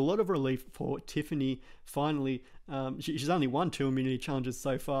sure that's a lot of relief for Tiffany. Finally, she's only won 2 immunity challenges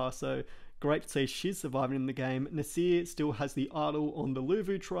so far, so great to see she's surviving in the game. Nasir still has the idol on the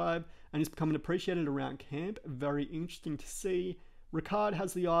Luvu tribe and is becoming appreciated around camp. Very interesting to see. Ricard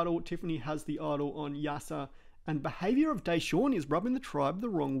has the idol, Tiffany has the idol on Yasser, and behavior of Deshawn is rubbing the tribe the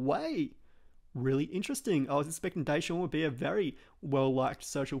wrong way. Really interesting. I was expecting Deshawn would be a very well-liked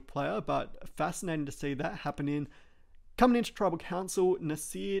social player, but fascinating to see that happening. Coming into Tribal Council,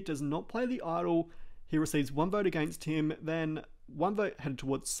 Nasir does not play the idol. He receives 1 vote against him, then 1 vote headed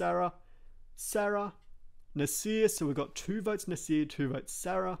towards Sarah. Sarah, Nasir, so we've got 2 votes Nasir, 2 votes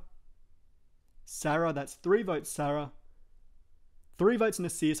Sarah. Sarah, that's 3 votes Sarah. 3 votes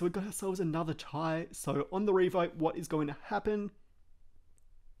Nasir, so we've got ourselves another tie. So on the revote, what is going to happen?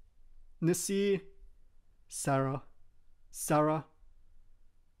 Nasir, Sarah, Sarah,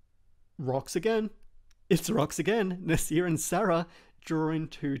 rocks again. It's rocks again. Nasir and Sarah drawing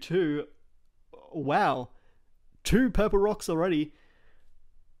 2-2. Wow. 2 purple rocks already.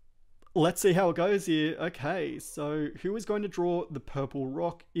 Let's see how it goes here. Okay, so who is going to draw the purple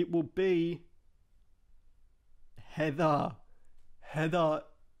rock? It will be Heather. Heather,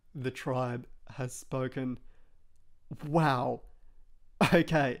 the tribe, has spoken. Wow.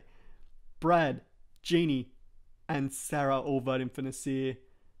 Okay. Brad, Jeannie, and Sarah all voting for Nasir.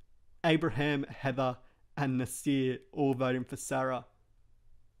 Abraham, Heather, and Nasir all voting for Sarah.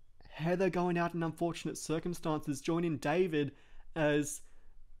 Heather going out in unfortunate circumstances, joining David as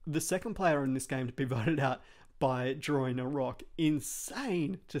the second player in this game to be voted out by drawing a rock.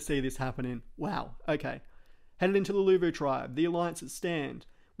 Insane to see this happening. Wow. Okay. Headed into the Luvu tribe. The alliances stand.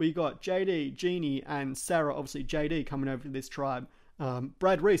 We got JD, Jeannie, and Sarah. Obviously JD coming over to this tribe.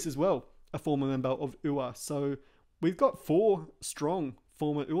 Brad Reese as well, a former member of Ua. So we've got 4 strong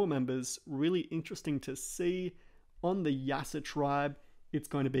former Ua members. Really interesting to see. On the Yasser tribe, it's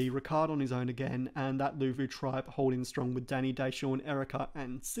going to be Ricard on his own again, and that Luvu tribe holding strong with Danny, Deshawn, Erica,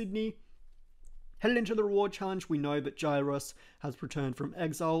 and Sydney. Headed into the reward challenge, we know that Jairus has returned from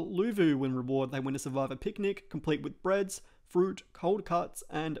exile. Luvu win reward, they win a survivor picnic, complete with breads, fruit, cold cuts,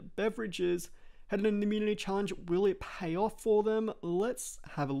 and beverages. Heading in the immunity challenge, will it pay off for them? Let's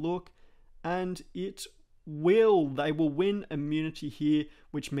have a look. And it will. They will win immunity here,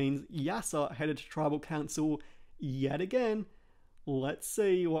 which means Yasser headed to Tribal Council yet again. Let's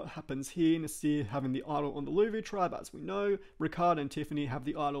see what happens here. Nasir having the idol on the Luvu tribe, as we know. Ricard and Tiffany have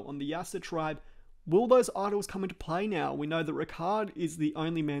the idol on the Yasser tribe. Will those idols come into play now? We know that Ricard is the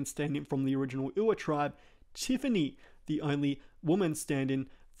only man standing from the original Ua tribe. Tiffany, the only woman standing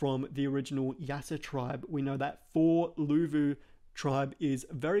from the original Yasser tribe. We know that 4 Luvu tribe is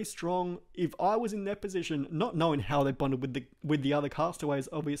very strong. If I was in their position, not knowing how they bonded with the other castaways,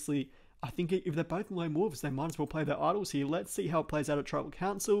 obviously, I think if they're both lone wolves, they might as well play their idols here. Let's see how it plays out at Tribal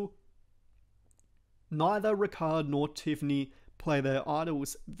Council. Neither Ricard nor Tiffany play their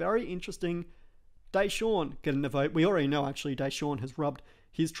idols. Very interesting. Deshawn getting a vote. We already know, actually, Deshawn has rubbed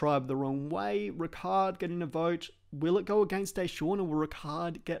his tribe the wrong way. Ricard getting a vote. Will it go against Deshawn, or will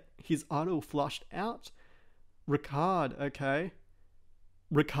Ricard get his idol flushed out? Ricard, okay.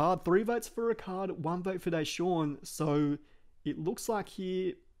 Ricard, 3 votes for Ricard, 1 vote for Deshawn. So it looks like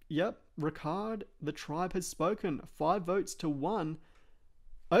here, yep, Ricard, the tribe has spoken. 5 votes to 1.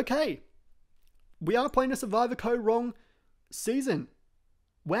 Okay. We are playing a Survivor Co. wrong season.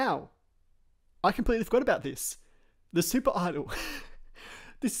 Wow. I completely forgot about this. The Super Idol.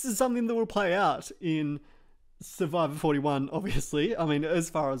 This is something that will play out in Survivor 41, obviously. I mean, as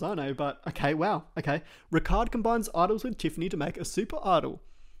far as I know, but okay, wow. Okay. Ricard combines idols with Tiffany to make a Super Idol.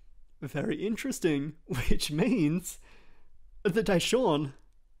 Very interesting, which means that Deshawn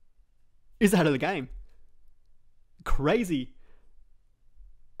is out of the game. Crazy.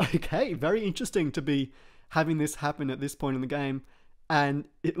 Okay, very interesting to be having this happen at this point in the game. And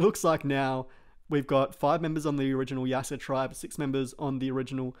it looks like now we've got 5 members on the original Yasser tribe, 6 members on the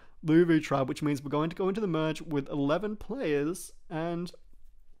original Luvu tribe, which means we're going to go into the merge with 11 players. And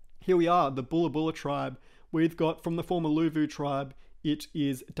here we are, the Bulla Bulla tribe. We've got from the former Luvu tribe, it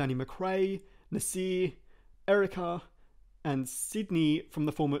is Danny McRae, Nasir, Erica, and Sydney. From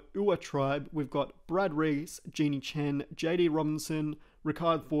the former Ua tribe, we've got Brad Reese, Jeannie Chen, JD Robinson,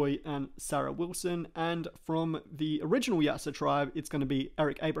 Ricard Foy, and Sarah Wilson. And from the original Yasser tribe, it's going to be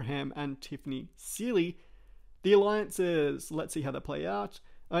Eric Abraham and Tiffany Seeley. The alliances, let's see how they play out.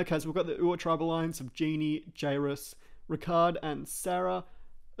 Okay, so we've got the Ua tribe alliance of Jeannie, Jairus, Ricard, and Sarah.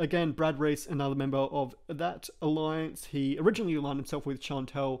 Again, Brad Reese, another member of that alliance. He originally aligned himself with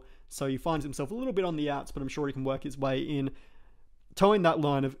Chantel, so he finds himself a little bit on the outs, but I'm sure he can work his way in. Towing that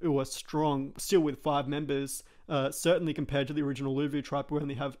line of Ua strong, still with 5 members, certainly compared to the original Luvu tribe, we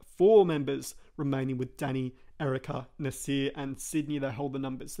only have 4 members remaining with Danny, Erica, Nasir, and Sydney. They hold the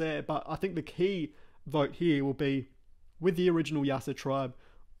numbers there, but I think the key vote here will be with the original Yasser tribe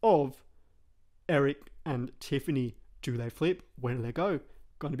of Eric and Tiffany. Do they flip? Where do they go?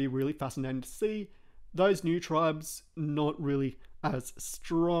 Going to be really fascinating to see. Those new tribes, not really as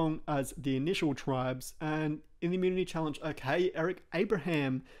strong as the initial tribes. And in the immunity challenge, okay, Eric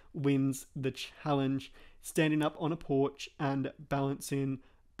Abraham wins the challenge, standing up on a porch and balancing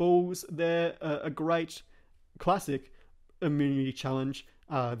balls. They're a great classic immunity challenge.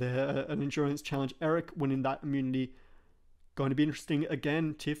 They're an endurance challenge. Eric winning that immunity. Going to be interesting.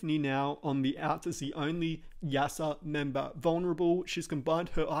 Again, Tiffany now on the outs as the only Yasser member vulnerable. She's combined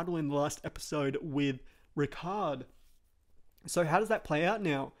her idol in the last episode with Ricard. So how does that play out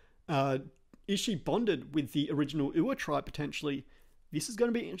now? Is she bonded with the original Ua tribe potentially? This is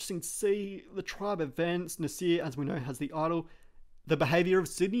going to be interesting to see. The tribe events. Nasir, as we know, has the idol. The behavior of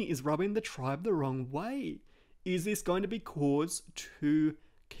Sydney is rubbing the tribe the wrong way. Is this going to be cause to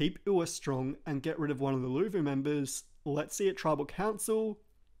keep Ua strong and get rid of one of the Luvu members? Let's see at Tribal Council.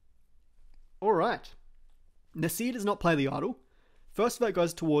 Alright. Nasir does not play the idol. First vote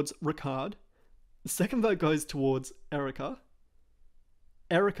goes towards Ricard. The second vote goes towards Erica.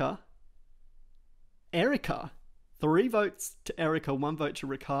 Erica. 3 votes to Erica, 1 vote to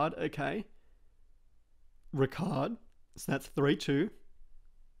Ricard. Okay. Ricard. So that's 3-2.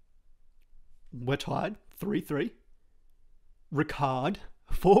 We're tied. 3-3. Ricard.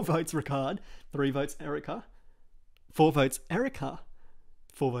 4 votes Ricard. 3 votes Erica. 4 votes Erica.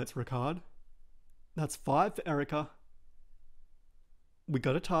 4 votes Ricard. That's 5 for Erica. We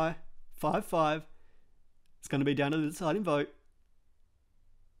got a tie. 5-5. It's going to be down to the deciding vote.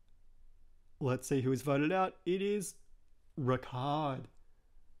 Let's see who is voted out. It is Ricard.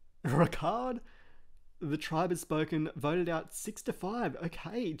 Ricard, the tribe has spoken, voted out 6-5.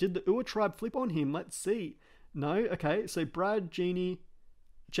 Okay, did the Ua tribe flip on him? Let's see. No? Okay, so Brad, Jeannie,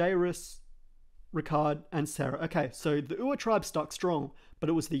 Jairus, Ricard, and Sarah. Okay, so the Ua tribe stuck strong, but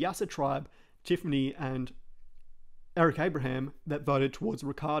it was the Yasser tribe, Tiffany and Eric Abraham that voted towards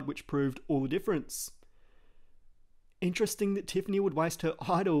Ricard, which proved all the difference. Interesting that Tiffany would waste her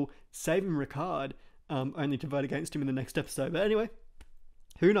idol saving Ricard, only to vote against him in the next episode. But anyway,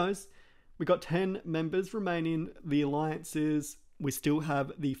 who knows? We got 10 members remaining. The alliances, we still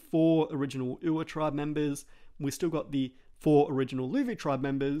have the 4 original Ua tribe members. We still got the 4 original Luvu tribe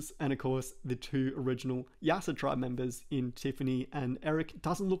members, and of course the 2 original Yasa tribe members in Tiffany and Eric.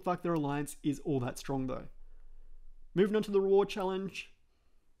 Doesn't look like their alliance is all that strong though. Moving on to the reward challenge.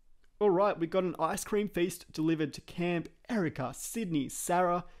 Alright, we got an ice cream feast delivered to camp. Erica, Sydney,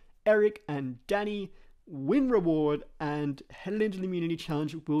 Sarah, Eric and Danny win reward and headed into the immunity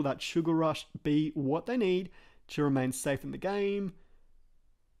challenge. Will that sugar rush be what they need to remain safe in the game?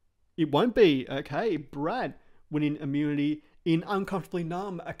 It won't be. Okay, Brad winning immunity in Uncomfortably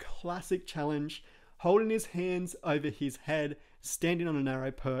Numb, a classic challenge, holding his hands over his head, standing on a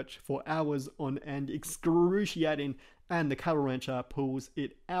narrow perch for hours on end, excruciating, and the cattle rancher pulls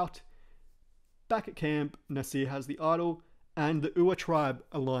it out. Back at camp, Nasir has the idol, and the Ua tribe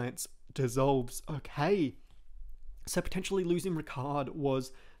alliance dissolves. Okay, so potentially losing Ricard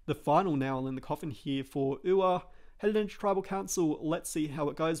was the final nail in the coffin here for Ua. Headed into tribal council, let's see how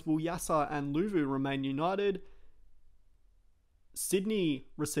it goes. Will Yasa and Luvu remain united? Sydney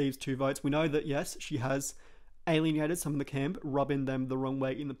receives 2 votes. We know that, yes, she has alienated some of the camp, rubbing them the wrong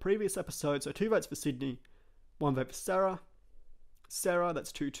way in the previous episode. So 2 votes for Sydney, 1 vote for Sarah. Sarah,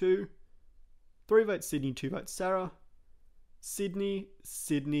 that's 2-2. 3 votes Sydney, 2 votes Sarah. Sydney,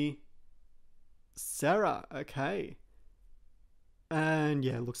 Sarah. Okay. And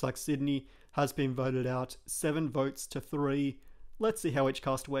yeah, looks like Sydney has been voted out. 7 votes to 3. Let's see how each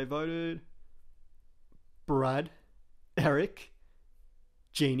castaway voted. Brad, Eric,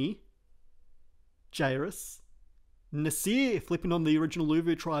 Jeannie, Jairus, Nasir flipping on the original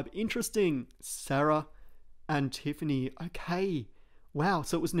Luvu tribe. Interesting. Sarah and Tiffany. Okay. Wow,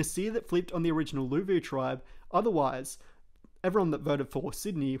 so it was Nasir that flipped on the original Luvu tribe. Otherwise, everyone that voted for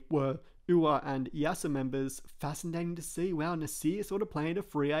Sydney were Ua and Yasa members. Fascinating to see. Wow, Nasir sort of playing a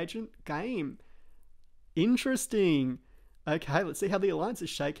free agent game. Interesting. Okay, let's see how the alliances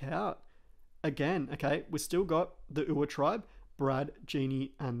shake out. Again, okay, we still got the Ua tribe. Brad,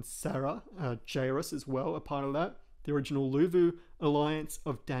 Jeannie, and Sarah. Jairus as well, a part of that. The original Luvu alliance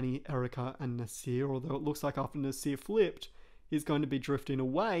of Danny, Erica, and Nasir. Although it looks like after Nasir flipped, he's going to be drifting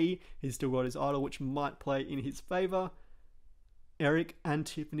away. He's still got his idol, which might play in his favour. Eric and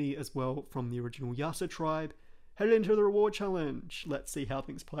Tiffany as well from the original Yasa tribe. Headed into the reward challenge. Let's see how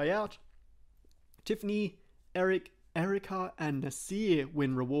things play out. Tiffany, Eric, Erica, and Nasir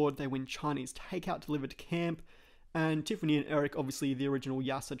win reward. They win Chinese takeout delivered to camp. And Tiffany and Eric, obviously the original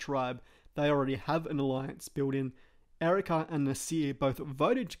Yasa tribe, they already have an alliance built in. Erica and Nasir both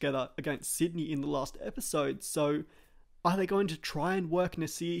voted together against Sydney in the last episode. So are they going to try and work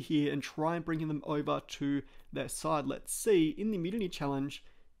Nasir here and try and bring them over to their side? Let's see. In the immunity challenge,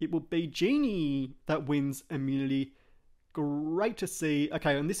 it will be Jeannie that wins immunity. Great to see.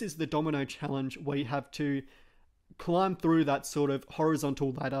 Okay, and this is the domino challenge where you have to climb through that sort of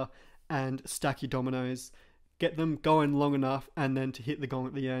horizontal ladder and stack your dominoes, get them going long enough, and then to hit the gong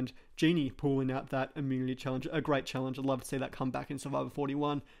at the end. Jeannie pulling out that immunity challenge. A great challenge. I'd love to see that come back in Survivor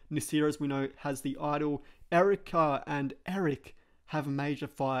 41. Nasir, as we know, has the idol. Erica and Eric have a major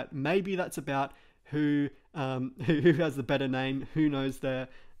fight. Maybe that's about who has the better name. Who knows there.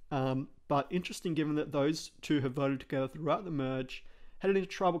 But interesting given that those 2 have voted together throughout the merge. Headed into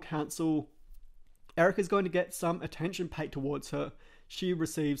tribal council. Erica's going to get some attention paid towards her. She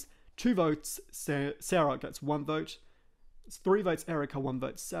receives 2 votes. Sarah gets 1 vote. It's 3 votes Erica, 1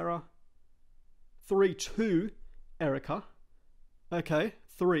 vote Sarah. 3-2 Erica. Okay,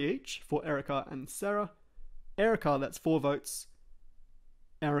 3 each for Erica and Sarah. Erica, that's 4 votes.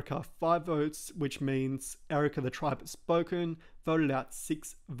 Erica, 5 votes, which means Erica, the tribe has spoken, voted out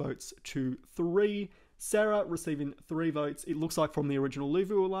 6 votes to 3. Sarah receiving 3 votes. It looks like from the original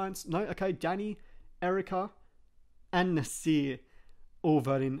Luvu alliance. No, okay, Danny, Erica, and Nasir all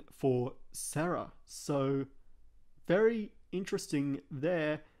voting for Sarah. So very interesting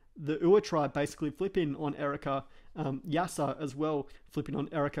there. The Ua tribe basically flipping on Erica. Yasa as well flipping on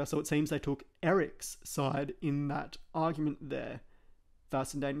Erica. So it seems they took Eric's side in that argument there.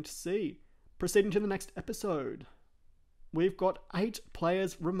 Fascinating to see. Proceeding to the next episode. We've got 8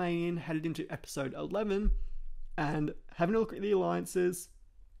 players remaining headed into episode 11. And having a look at the alliances,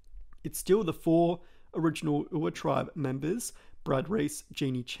 it's still the 4 original Ua tribe members. Brad Reese,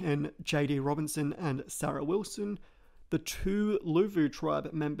 Jeannie Chen, JD Robinson, and Sarah Wilson. The 2 Luvu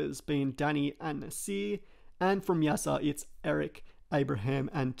tribe members being Danny and Nasir. And from Yasa, it's Eric, Abraham,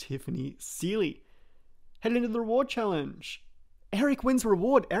 and Tiffany Seeley. Heading into the reward challenge. Eric wins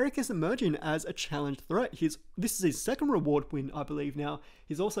reward. Eric is emerging as a challenge threat. This is his second reward win, I believe now.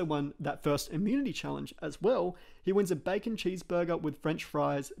 He's also won that first immunity challenge as well. He wins a bacon cheeseburger with french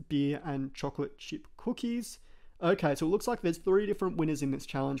fries, beer, and chocolate chip cookies. Okay, so it looks like there's 3 different winners in this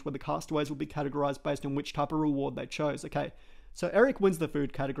challenge where the castaways will be categorized based on which type of reward they chose. Okay, so Eric wins the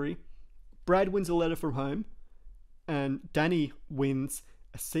food category. Brad wins a letter from home. And Danny wins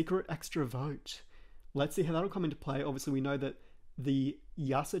a secret extra vote. Let's see how that'll come into play. Obviously, we know that the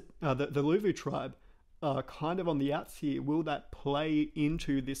Luvu tribe are kind of on the outs here. Will that play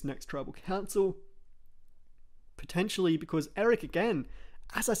into this next tribal council? Potentially, because Eric, again,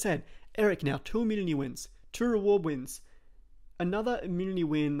 as I said, Eric now 2 immunity wins, 2 reward wins. Another immunity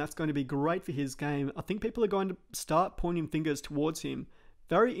win that's going to be great for his game. I think people are going to start pointing fingers towards him.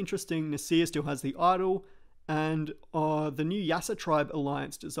 Very interesting. Nasir still has the idol. And the new Yasser tribe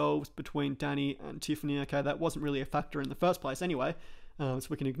alliance dissolves between Danny and Tiffany. Okay, that wasn't really a factor in the first place anyway, so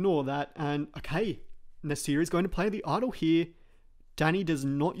we can ignore that. And okay, Nasir is going to play the idol here. Danny does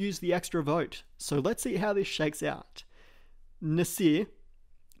not use the extra vote. So let's see how this shakes out. Nasir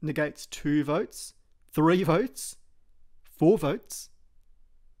negates 2 votes, 3 votes, 4 votes,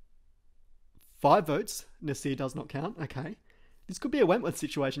 5 votes. Nasir does not count. Okay, this could be a Wentworth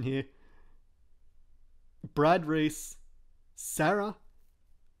situation here. Brad, Reese, Sarah.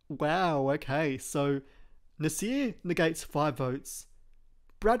 Wow, okay. So Nasir negates 5 votes.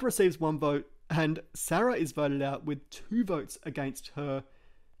 Brad receives 1 vote. And Sarah is voted out with 2 votes against her.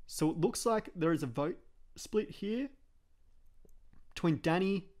 So it looks like there is a vote split here between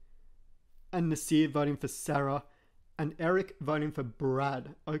Danny and Nasir voting for Sarah and Eric voting for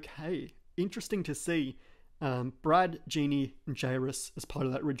Brad. Okay, interesting to see. Brad, Jeannie, and Jairus as part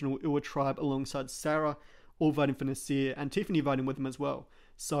of that original Ua tribe alongside Sarah, all voting for Nasir, and Tiffany voting with him as well.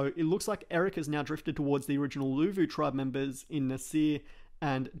 So it looks like Eric has now drifted towards the original Luvu tribe members in Nasir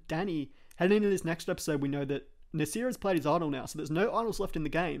and Danny. Heading into this next episode, we know that Nasir has played his idol now, so there's no idols left in the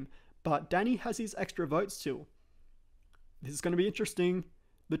game, but Danny has his extra votes still. This is going to be interesting.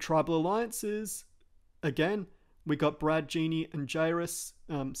 The tribal alliances, again, we got Brad, Jeannie, and Jairus,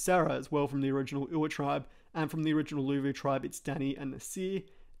 Sarah as well from the original Ua tribe, and from the original Luvu tribe, it's Danny and Nasir.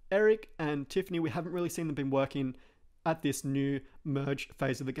 Eric and Tiffany, we haven't really seen them been working at this new merge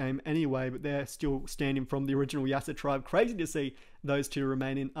phase of the game anyway, but they're still standing from the original Yasser tribe. Crazy to see those 2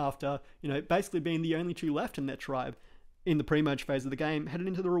 remaining after, basically being the only 2 left in their tribe in the pre-merge phase of the game. Headed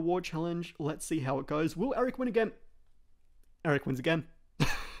into the reward challenge, let's see how it goes. Will Eric win again? Eric wins again.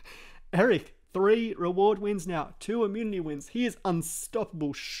 Eric, 3 reward wins now, 2 immunity wins. He is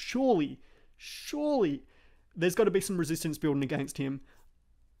unstoppable. Surely there's got to be some resistance building against him.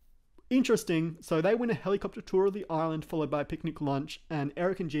 Interesting. So they win a helicopter tour of the island followed by a picnic lunch, and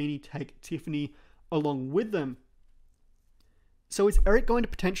Eric and Jeannie take Tiffany along with them. So is Eric going to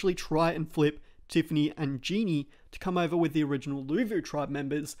potentially try and flip Tiffany and Jeannie to come over with the original Luvu tribe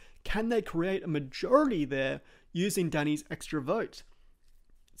members? Can they create a majority there using Danny's extra vote?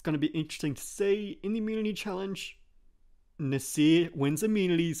 It's going to be interesting to see. In the immunity challenge, Nasir wins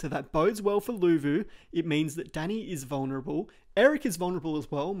immunity, so that bodes well for Luvu. It means that Danny is vulnerable. Eric is vulnerable as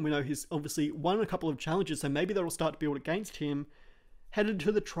well. We know he's obviously won a couple of challenges, so maybe that'll start to build against him. Headed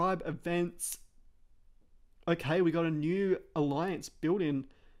to the tribe events. Okay, we got a new alliance built in.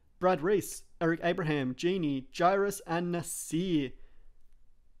 Brad Reese, Eric Abraham, Jeannie, Jairus, and Nasir.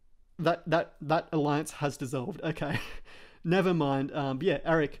 That alliance has dissolved. Okay, never mind. But yeah,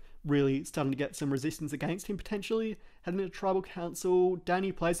 Eric really starting to get some resistance against him potentially. Heading to tribal council.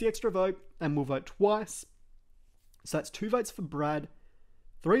 Danny plays the extra vote and will vote twice. So that's 2 votes for Brad,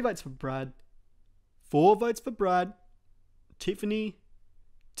 3 votes for Brad, 4 votes for Brad. Tiffany.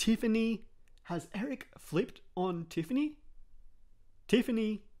 Has Eric flipped on Tiffany?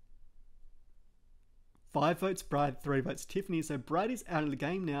 5 votes Brad, 3 votes Tiffany. So Brad is out of the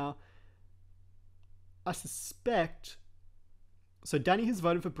game now. I suspect. So Danny has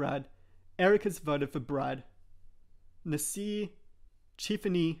voted for Brad. Eric has voted for Brad. Nasir,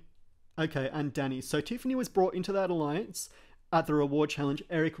 Tiffany, okay, and Danny. So Tiffany was brought into that alliance at the reward challenge.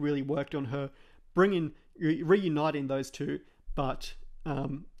 Eric really worked on her, reuniting those 2. But,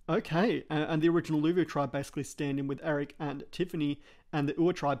 okay. And the original Luvu tribe basically standing with Eric and Tiffany, and the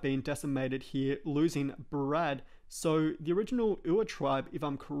Ua tribe being decimated here, losing Brad. So the original Ua tribe, if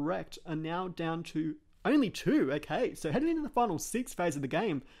I'm correct, are now down to only 2. Okay, so heading into the final 6 phase of the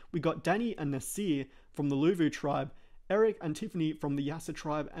game, we got Danny and Nasir from the Luvu tribe, Eric and Tiffany from the Yasser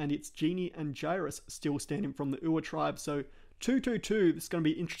tribe, and it's Jeannie and Jairus still standing from the Ua tribe. So 2-2-2. This is going to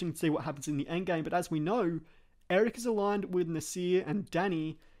be interesting to see what happens in the endgame. But as we know, Eric is aligned with Nasir and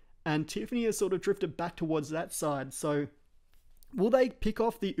Danny, and Tiffany has sort of drifted back towards that side. So will they pick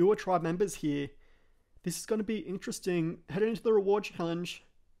off the Ua tribe members here? This is going to be interesting. Heading into the reward challenge,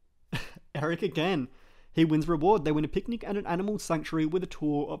 Eric again. He wins reward. They win a picnic and an animal sanctuary with a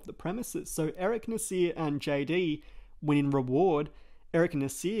tour of the premises. So Eric, Nasir, and JD win in reward. Eric and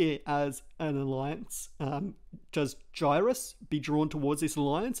Nasir as an alliance. Does Gyrus be drawn towards this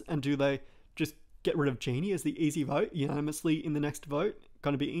alliance? And do they just get rid of Genie as the easy vote unanimously in the next vote?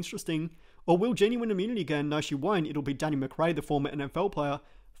 Going to be interesting. Or will Genie win immunity again? No, she won't. It'll be Danny McRae, the former NFL player,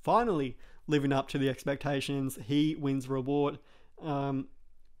 finally living up to the expectations. He wins reward.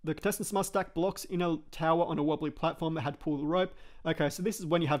 The contestants must stack blocks in a tower on a wobbly platform that had to pull the rope. Okay, so this is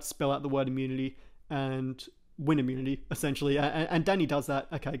when you have to spell out the word immunity and win immunity, essentially. And Danny does that.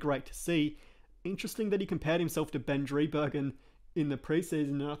 Okay, great to see. Interesting that he compared himself to Ben Driebergen in the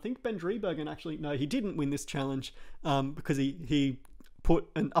preseason. And I think Ben Driebergen actually, no, he didn't win this challenge because he put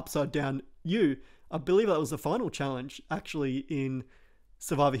an upside down U. I believe that was the final challenge, actually, in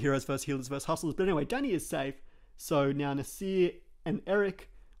Survivor Heroes vs. Healers vs. Hustlers. But anyway, Danny is safe. So now Nasir and Eric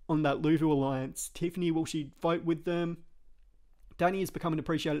on that Luvu alliance. Tiffany, will she vote with them? Danny is becoming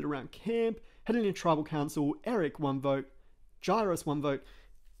appreciated around camp. Heading in tribal council. Eric, 1 vote. Gyrus, 1 vote.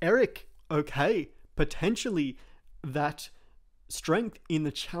 Eric, okay. Potentially that strength in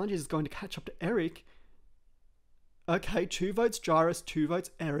the challenges is going to catch up to Eric. Okay, 2 votes Gyrus, 2 votes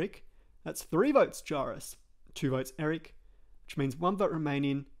Eric. That's 3 votes Gyrus, 2 votes Eric, which means 1 vote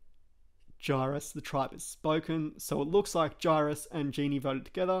remaining. Gyrus, the tribe has spoken. So it looks like Gyrus and Genie voted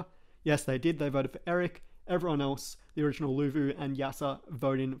together. Yes, they did. They voted for Eric. Everyone else, the original Luvu and Yasa,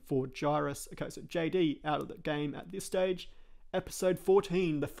 voting for Gyrus. Okay, so JD out of the game at this stage. Episode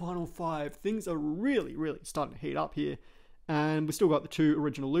 14, the final 5. Things are really, really starting to heat up here. And we've still got the 2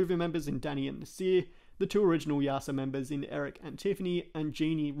 original Luvu members in Danny and Nasir, the 2 original Yasa members in Eric and Tiffany, and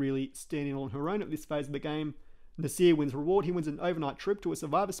Genie really standing on her own at this phase of the game. Nasir wins reward. He wins an overnight trip to a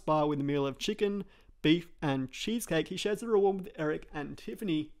Survivor spa with a meal of chicken, beef, and cheesecake. He shares the reward with Eric and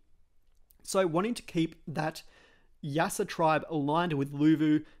Tiffany. So wanting to keep that Yasa tribe aligned with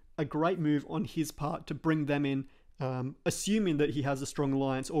Luvu, a great move on his part to bring them in, assuming that he has a strong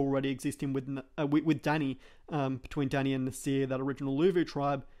alliance already existing with Danny, between Danny and Nasir, that original Luvu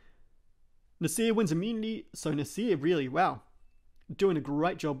tribe. Nasir wins immunity, so Nasir really, wow, doing a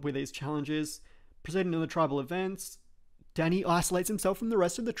great job with these challenges. Proceeding to the tribal events, Danny isolates himself from the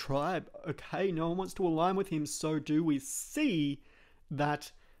rest of the tribe. Okay, no one wants to align with him, so do we see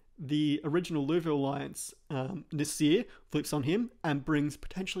that the original Luvu alliance, Nasir, flips on him and brings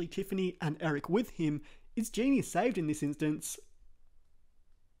potentially Tiffany and Eric with him. Is Genie saved in this instance?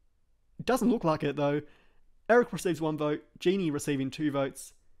 It doesn't look like it, though. Eric receives 1 vote, Genie receiving 2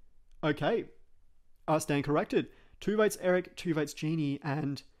 votes. Okay, I stand corrected. 2 votes Eric, 2 votes Genie,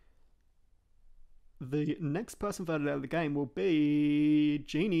 and the next person voted out of the game will be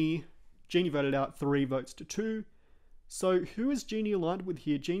Genie. Genie voted out 3 votes to 2. So who is Genie aligned with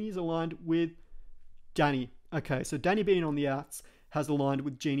here? Genie is aligned with Danny. Okay, so Danny being on the outs has aligned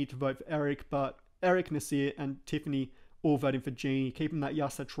with Genie to vote for Eric, but Eric, Nasir, and Tiffany all voting for Genie, keeping that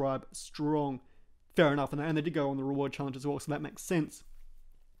Yasa tribe strong. Fair enough, and they did go on the reward challenge as well, so that makes sense.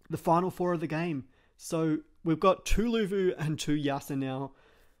 The final 4 of the game. So we've got 2 Luvu and 2 Yasa now.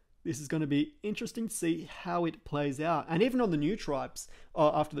 This is going to be interesting to see how it plays out. And even on the new tribes,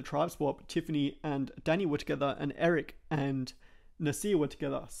 after the tribe swap, Tiffany and Danny were together, and Eric and Nasir were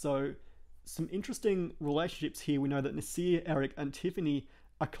together. So some interesting relationships here. We know that Nasir, Eric, and Tiffany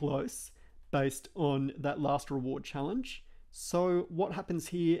are close based on that last reward challenge. So what happens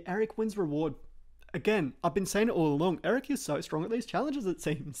here? Eric wins reward. Again, I've been saying it all along. Eric is so strong at these challenges, it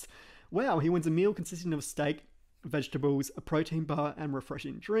seems. Wow, he wins a meal consisting of steak, vegetables, a protein bar, and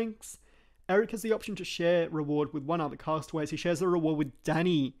refreshing drinks. Eric has the option to share reward with 1 other castaways. He shares the reward with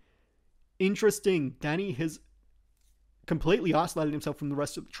Danny. Interesting. Danny has completely isolated himself from the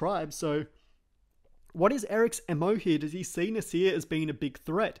rest of the tribe. So what is Eric's MO here? Does he see Nasir as being a big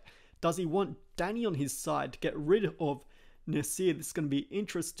threat? Does he want Danny on his side to get rid of Nasir? This is going to be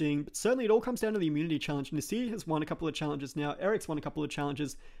interesting, but certainly it all comes down to the immunity challenge. Nasir has won a couple of challenges now. Eric's won a couple of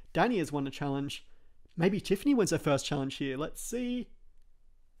challenges. Danny has won a challenge. Maybe Tiffany wins her first challenge here. Let's see.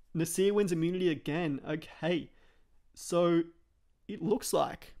 Nasir wins immunity again. Okay. So it looks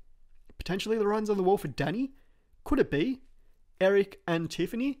like potentially the writing's on the wall for Danny. Could it be Eric and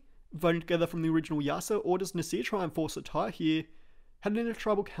Tiffany voting together from the original Yasa? Or does Nasir try and force a tie here? Heading into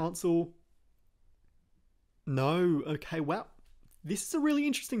tribal council. No. Okay, wow. This is a really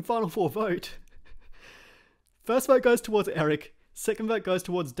interesting final 4 vote. First vote goes towards Eric. Second vote goes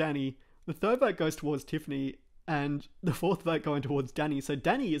towards Danny. The third vote goes towards Tiffany. and the fourth vote going towards Danny. So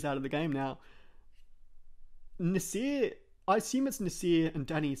Danny is out of the game now. Nasir, I assume it's Nasir and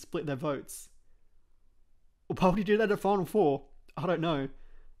Danny split their votes. Why would he do that at Final Four? I don't know.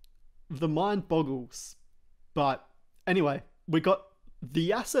 The mind boggles. But anyway, we got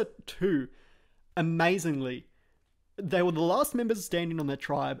the Yasser 2. Amazingly, they were the last members standing on their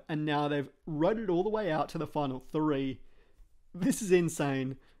tribe, and now they've rode it all the way out to the final 3. This is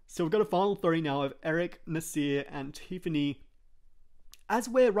insane. So we've got a final 3 now of Eric, Nasir, and Tiffany. As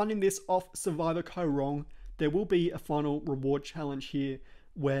we're running this off Survivor Co. Wrong, there will be a final reward challenge here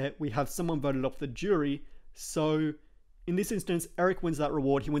where we have someone voted off the jury. So in this instance, Eric wins that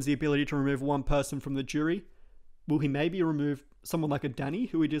reward. He wins the ability to remove one person from the jury. Will he maybe remove someone like a Danny,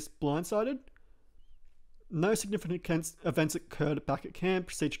 who he just blindsided? No significant events occurred back at camp.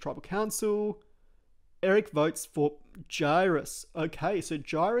 Proceed to tribal council. Eric votes for Jairus. Okay, so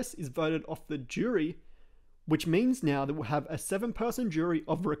Jairus is voted off the jury, which means now that we'll have a 7-person jury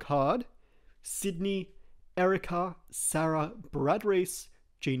of Ricard, Sydney, Erica, Sarah, Brad Reese,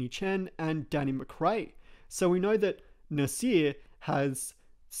 Jeannie Chen, and Danny McRae. So we know that Nasir has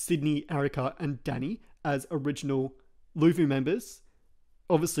Sydney, Erica, and Danny as original Luvu members.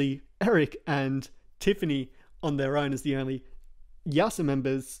 Obviously, Eric and Tiffany on their own as the only Yasser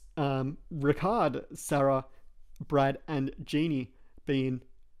members. Ricard, Sarah, Brad, and Jeannie being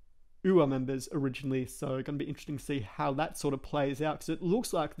UA members originally. So going to be interesting to see how that sort of plays out, because it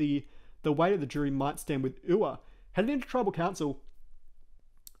looks like the weight of the jury might stand with UA. Heading into tribal council,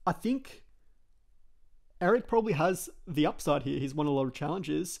 I think Eric probably has the upside here. He's won a lot of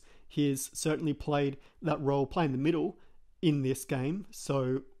challenges. He's certainly played that role, playing the middle in this game.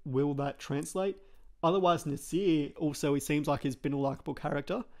 So will that translate? Otherwise, Nasir also, he seems like he's been a likable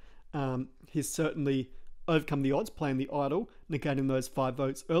character. He's certainly overcome the odds playing the idol, negating those 5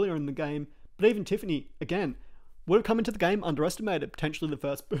 votes earlier in the game. But even Tiffany, again, would have come into the game underestimated, potentially the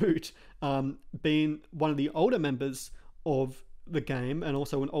first boot, being one of the older members of the game and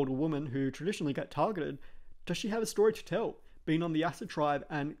also an older woman who traditionally get targeted. Does she have a story to tell, being on the Yasser tribe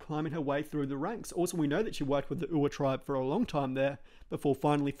and climbing her way through the ranks? Also, we know that she worked with the UA tribe for a long time there before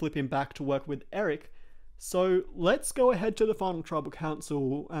finally flipping back to work with Eric. So let's go ahead to the final tribal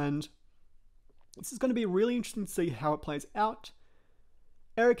council, and this is going to be really interesting to see how it plays out.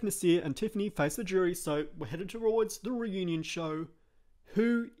 Eric, Nasir, and Tiffany face the jury, so we're headed towards the reunion show.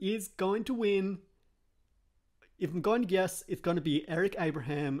 Who is going to win? If I'm going to guess, it's going to be Eric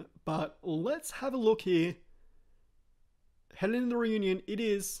Abraham, but let's have a look here. Heading in the reunion, it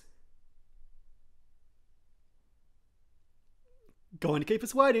is going to keep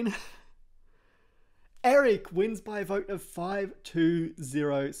us waiting. Eric wins by a vote of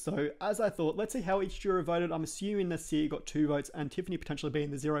 5-0. So as I thought, let's see how each juror voted. I'm assuming Nasir got 2 votes and Tiffany potentially being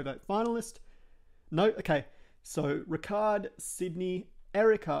the 0-vote finalist. No, okay. So Ricard, Sydney,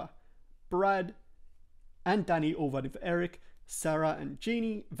 Erica, Brad, and Danny all voted for Eric. Sarah and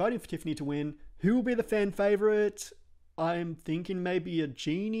Jeannie voting for Tiffany to win. Who will be the fan favourite? I'm thinking maybe a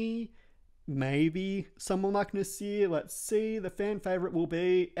Jeannie. Maybe someone like Nasir. Let's see. The fan favourite will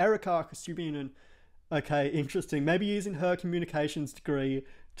be Erica Kasubian. Okay, interesting. Maybe using her communications degree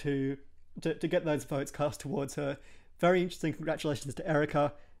to get those votes cast towards her. Very interesting. Congratulations to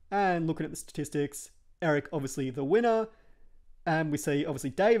Erica. And looking at the statistics, Eric obviously the winner. And we see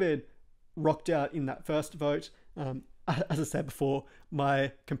obviously David rocked out in that first vote. As I said before,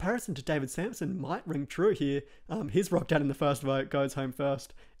 my comparison to David Sampson might ring true here. He's rocked out in the first vote, goes home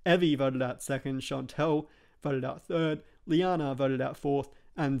first. Evie voted out second. Chantel voted out third. Liana voted out fourth.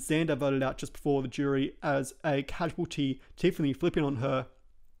 And Xander voted out just before the jury as a casualty. Tiffany flipping on her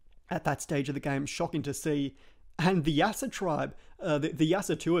at that stage of the game. Shocking to see. And the Yasser tribe, the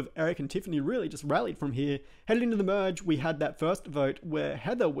Yasser 2 of Eric and Tiffany really just rallied from here. Headed into the merge, we had that first vote where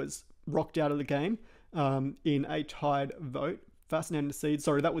Heather was rocked out of the game in a tied vote. Fascinating to see.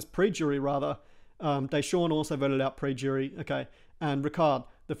 Sorry, that was pre-jury rather. Deshawn also voted out pre-jury. Okay. And Ricard,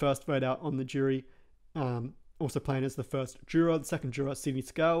 the first vote out on the jury. Also playing as the first juror. The second juror, Sydney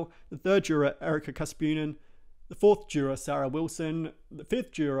Scale. The third juror, Erica Kaspunen. The fourth juror, Sarah Wilson. The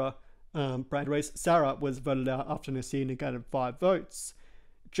fifth juror, Brad Reese. Sarah was voted out after Nasir negated 5 votes.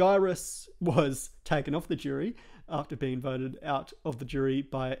 Jairus was taken off the jury after being voted out of the jury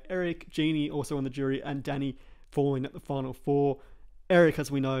by Eric. Jeannie also on the jury, and Danny falling at the final 4. Eric,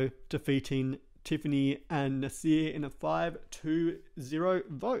 as we know, defeating Tiffany and Nasir in a 5-0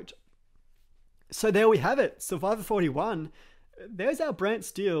 vote. So there we have it, Survivor 41. There's our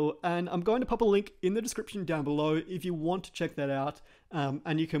BrantSteele, and I'm going to pop a link in the description down below if you want to check that out,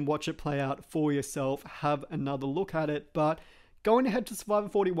 and you can watch it play out for yourself, have another look at it. But going ahead to Survivor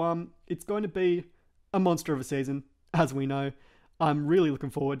 41, it's going to be a monster of a season, as we know. I'm really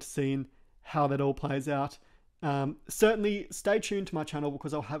looking forward to seeing how that all plays out. Certainly stay tuned to my channel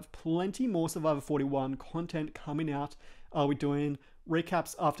because I'll have plenty more Survivor 41 content coming out. I'll be doing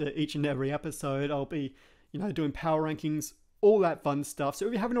recaps after each and every episode. I'll be, doing power rankings, all that fun stuff. So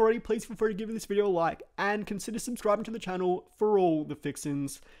if you haven't already, please feel free to give this video a like and consider subscribing to the channel for all the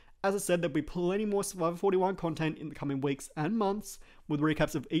fixins. As I said, there'll be plenty more Survivor 41 content in the coming weeks and months, with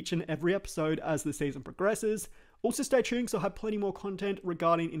recaps of each and every episode as the season progresses. Also stay tuned because I'll have plenty more content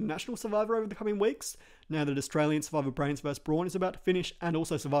regarding International Survivor over the coming weeks, now that Australian Survivor Brains vs Brawn is about to finish, and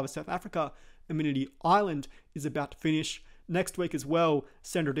also Survivor South Africa Immunity Island is about to finish. Next week as well,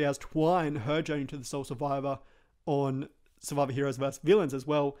 Sandra Diaz Twine, her journey to the Sole Survivor on Survivor Heroes vs Villains as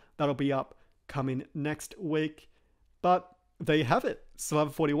well. That'll be up coming next week. But there you have it,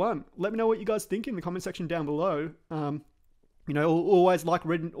 Survivor 41. Let me know what you guys think in the comment section down below. Always like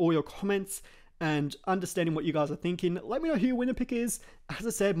reading all your comments and understanding what you guys are thinking. Let me know who your winner pick is. As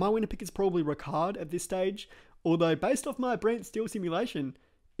I said, my winner pick is probably Ricard at this stage. Although, based off my BrantSteele simulation,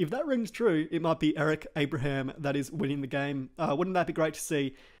 if that rings true, it might be Eric Abraham that is winning the game. Wouldn't that be great to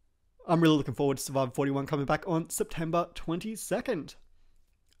see? I'm really looking forward to Survivor 41 coming back on September 22nd.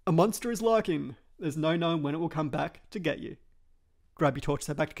 A monster is lurking. There's no knowing when it will come back to get you. Grab your torch,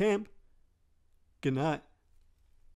 head back to camp. Good night.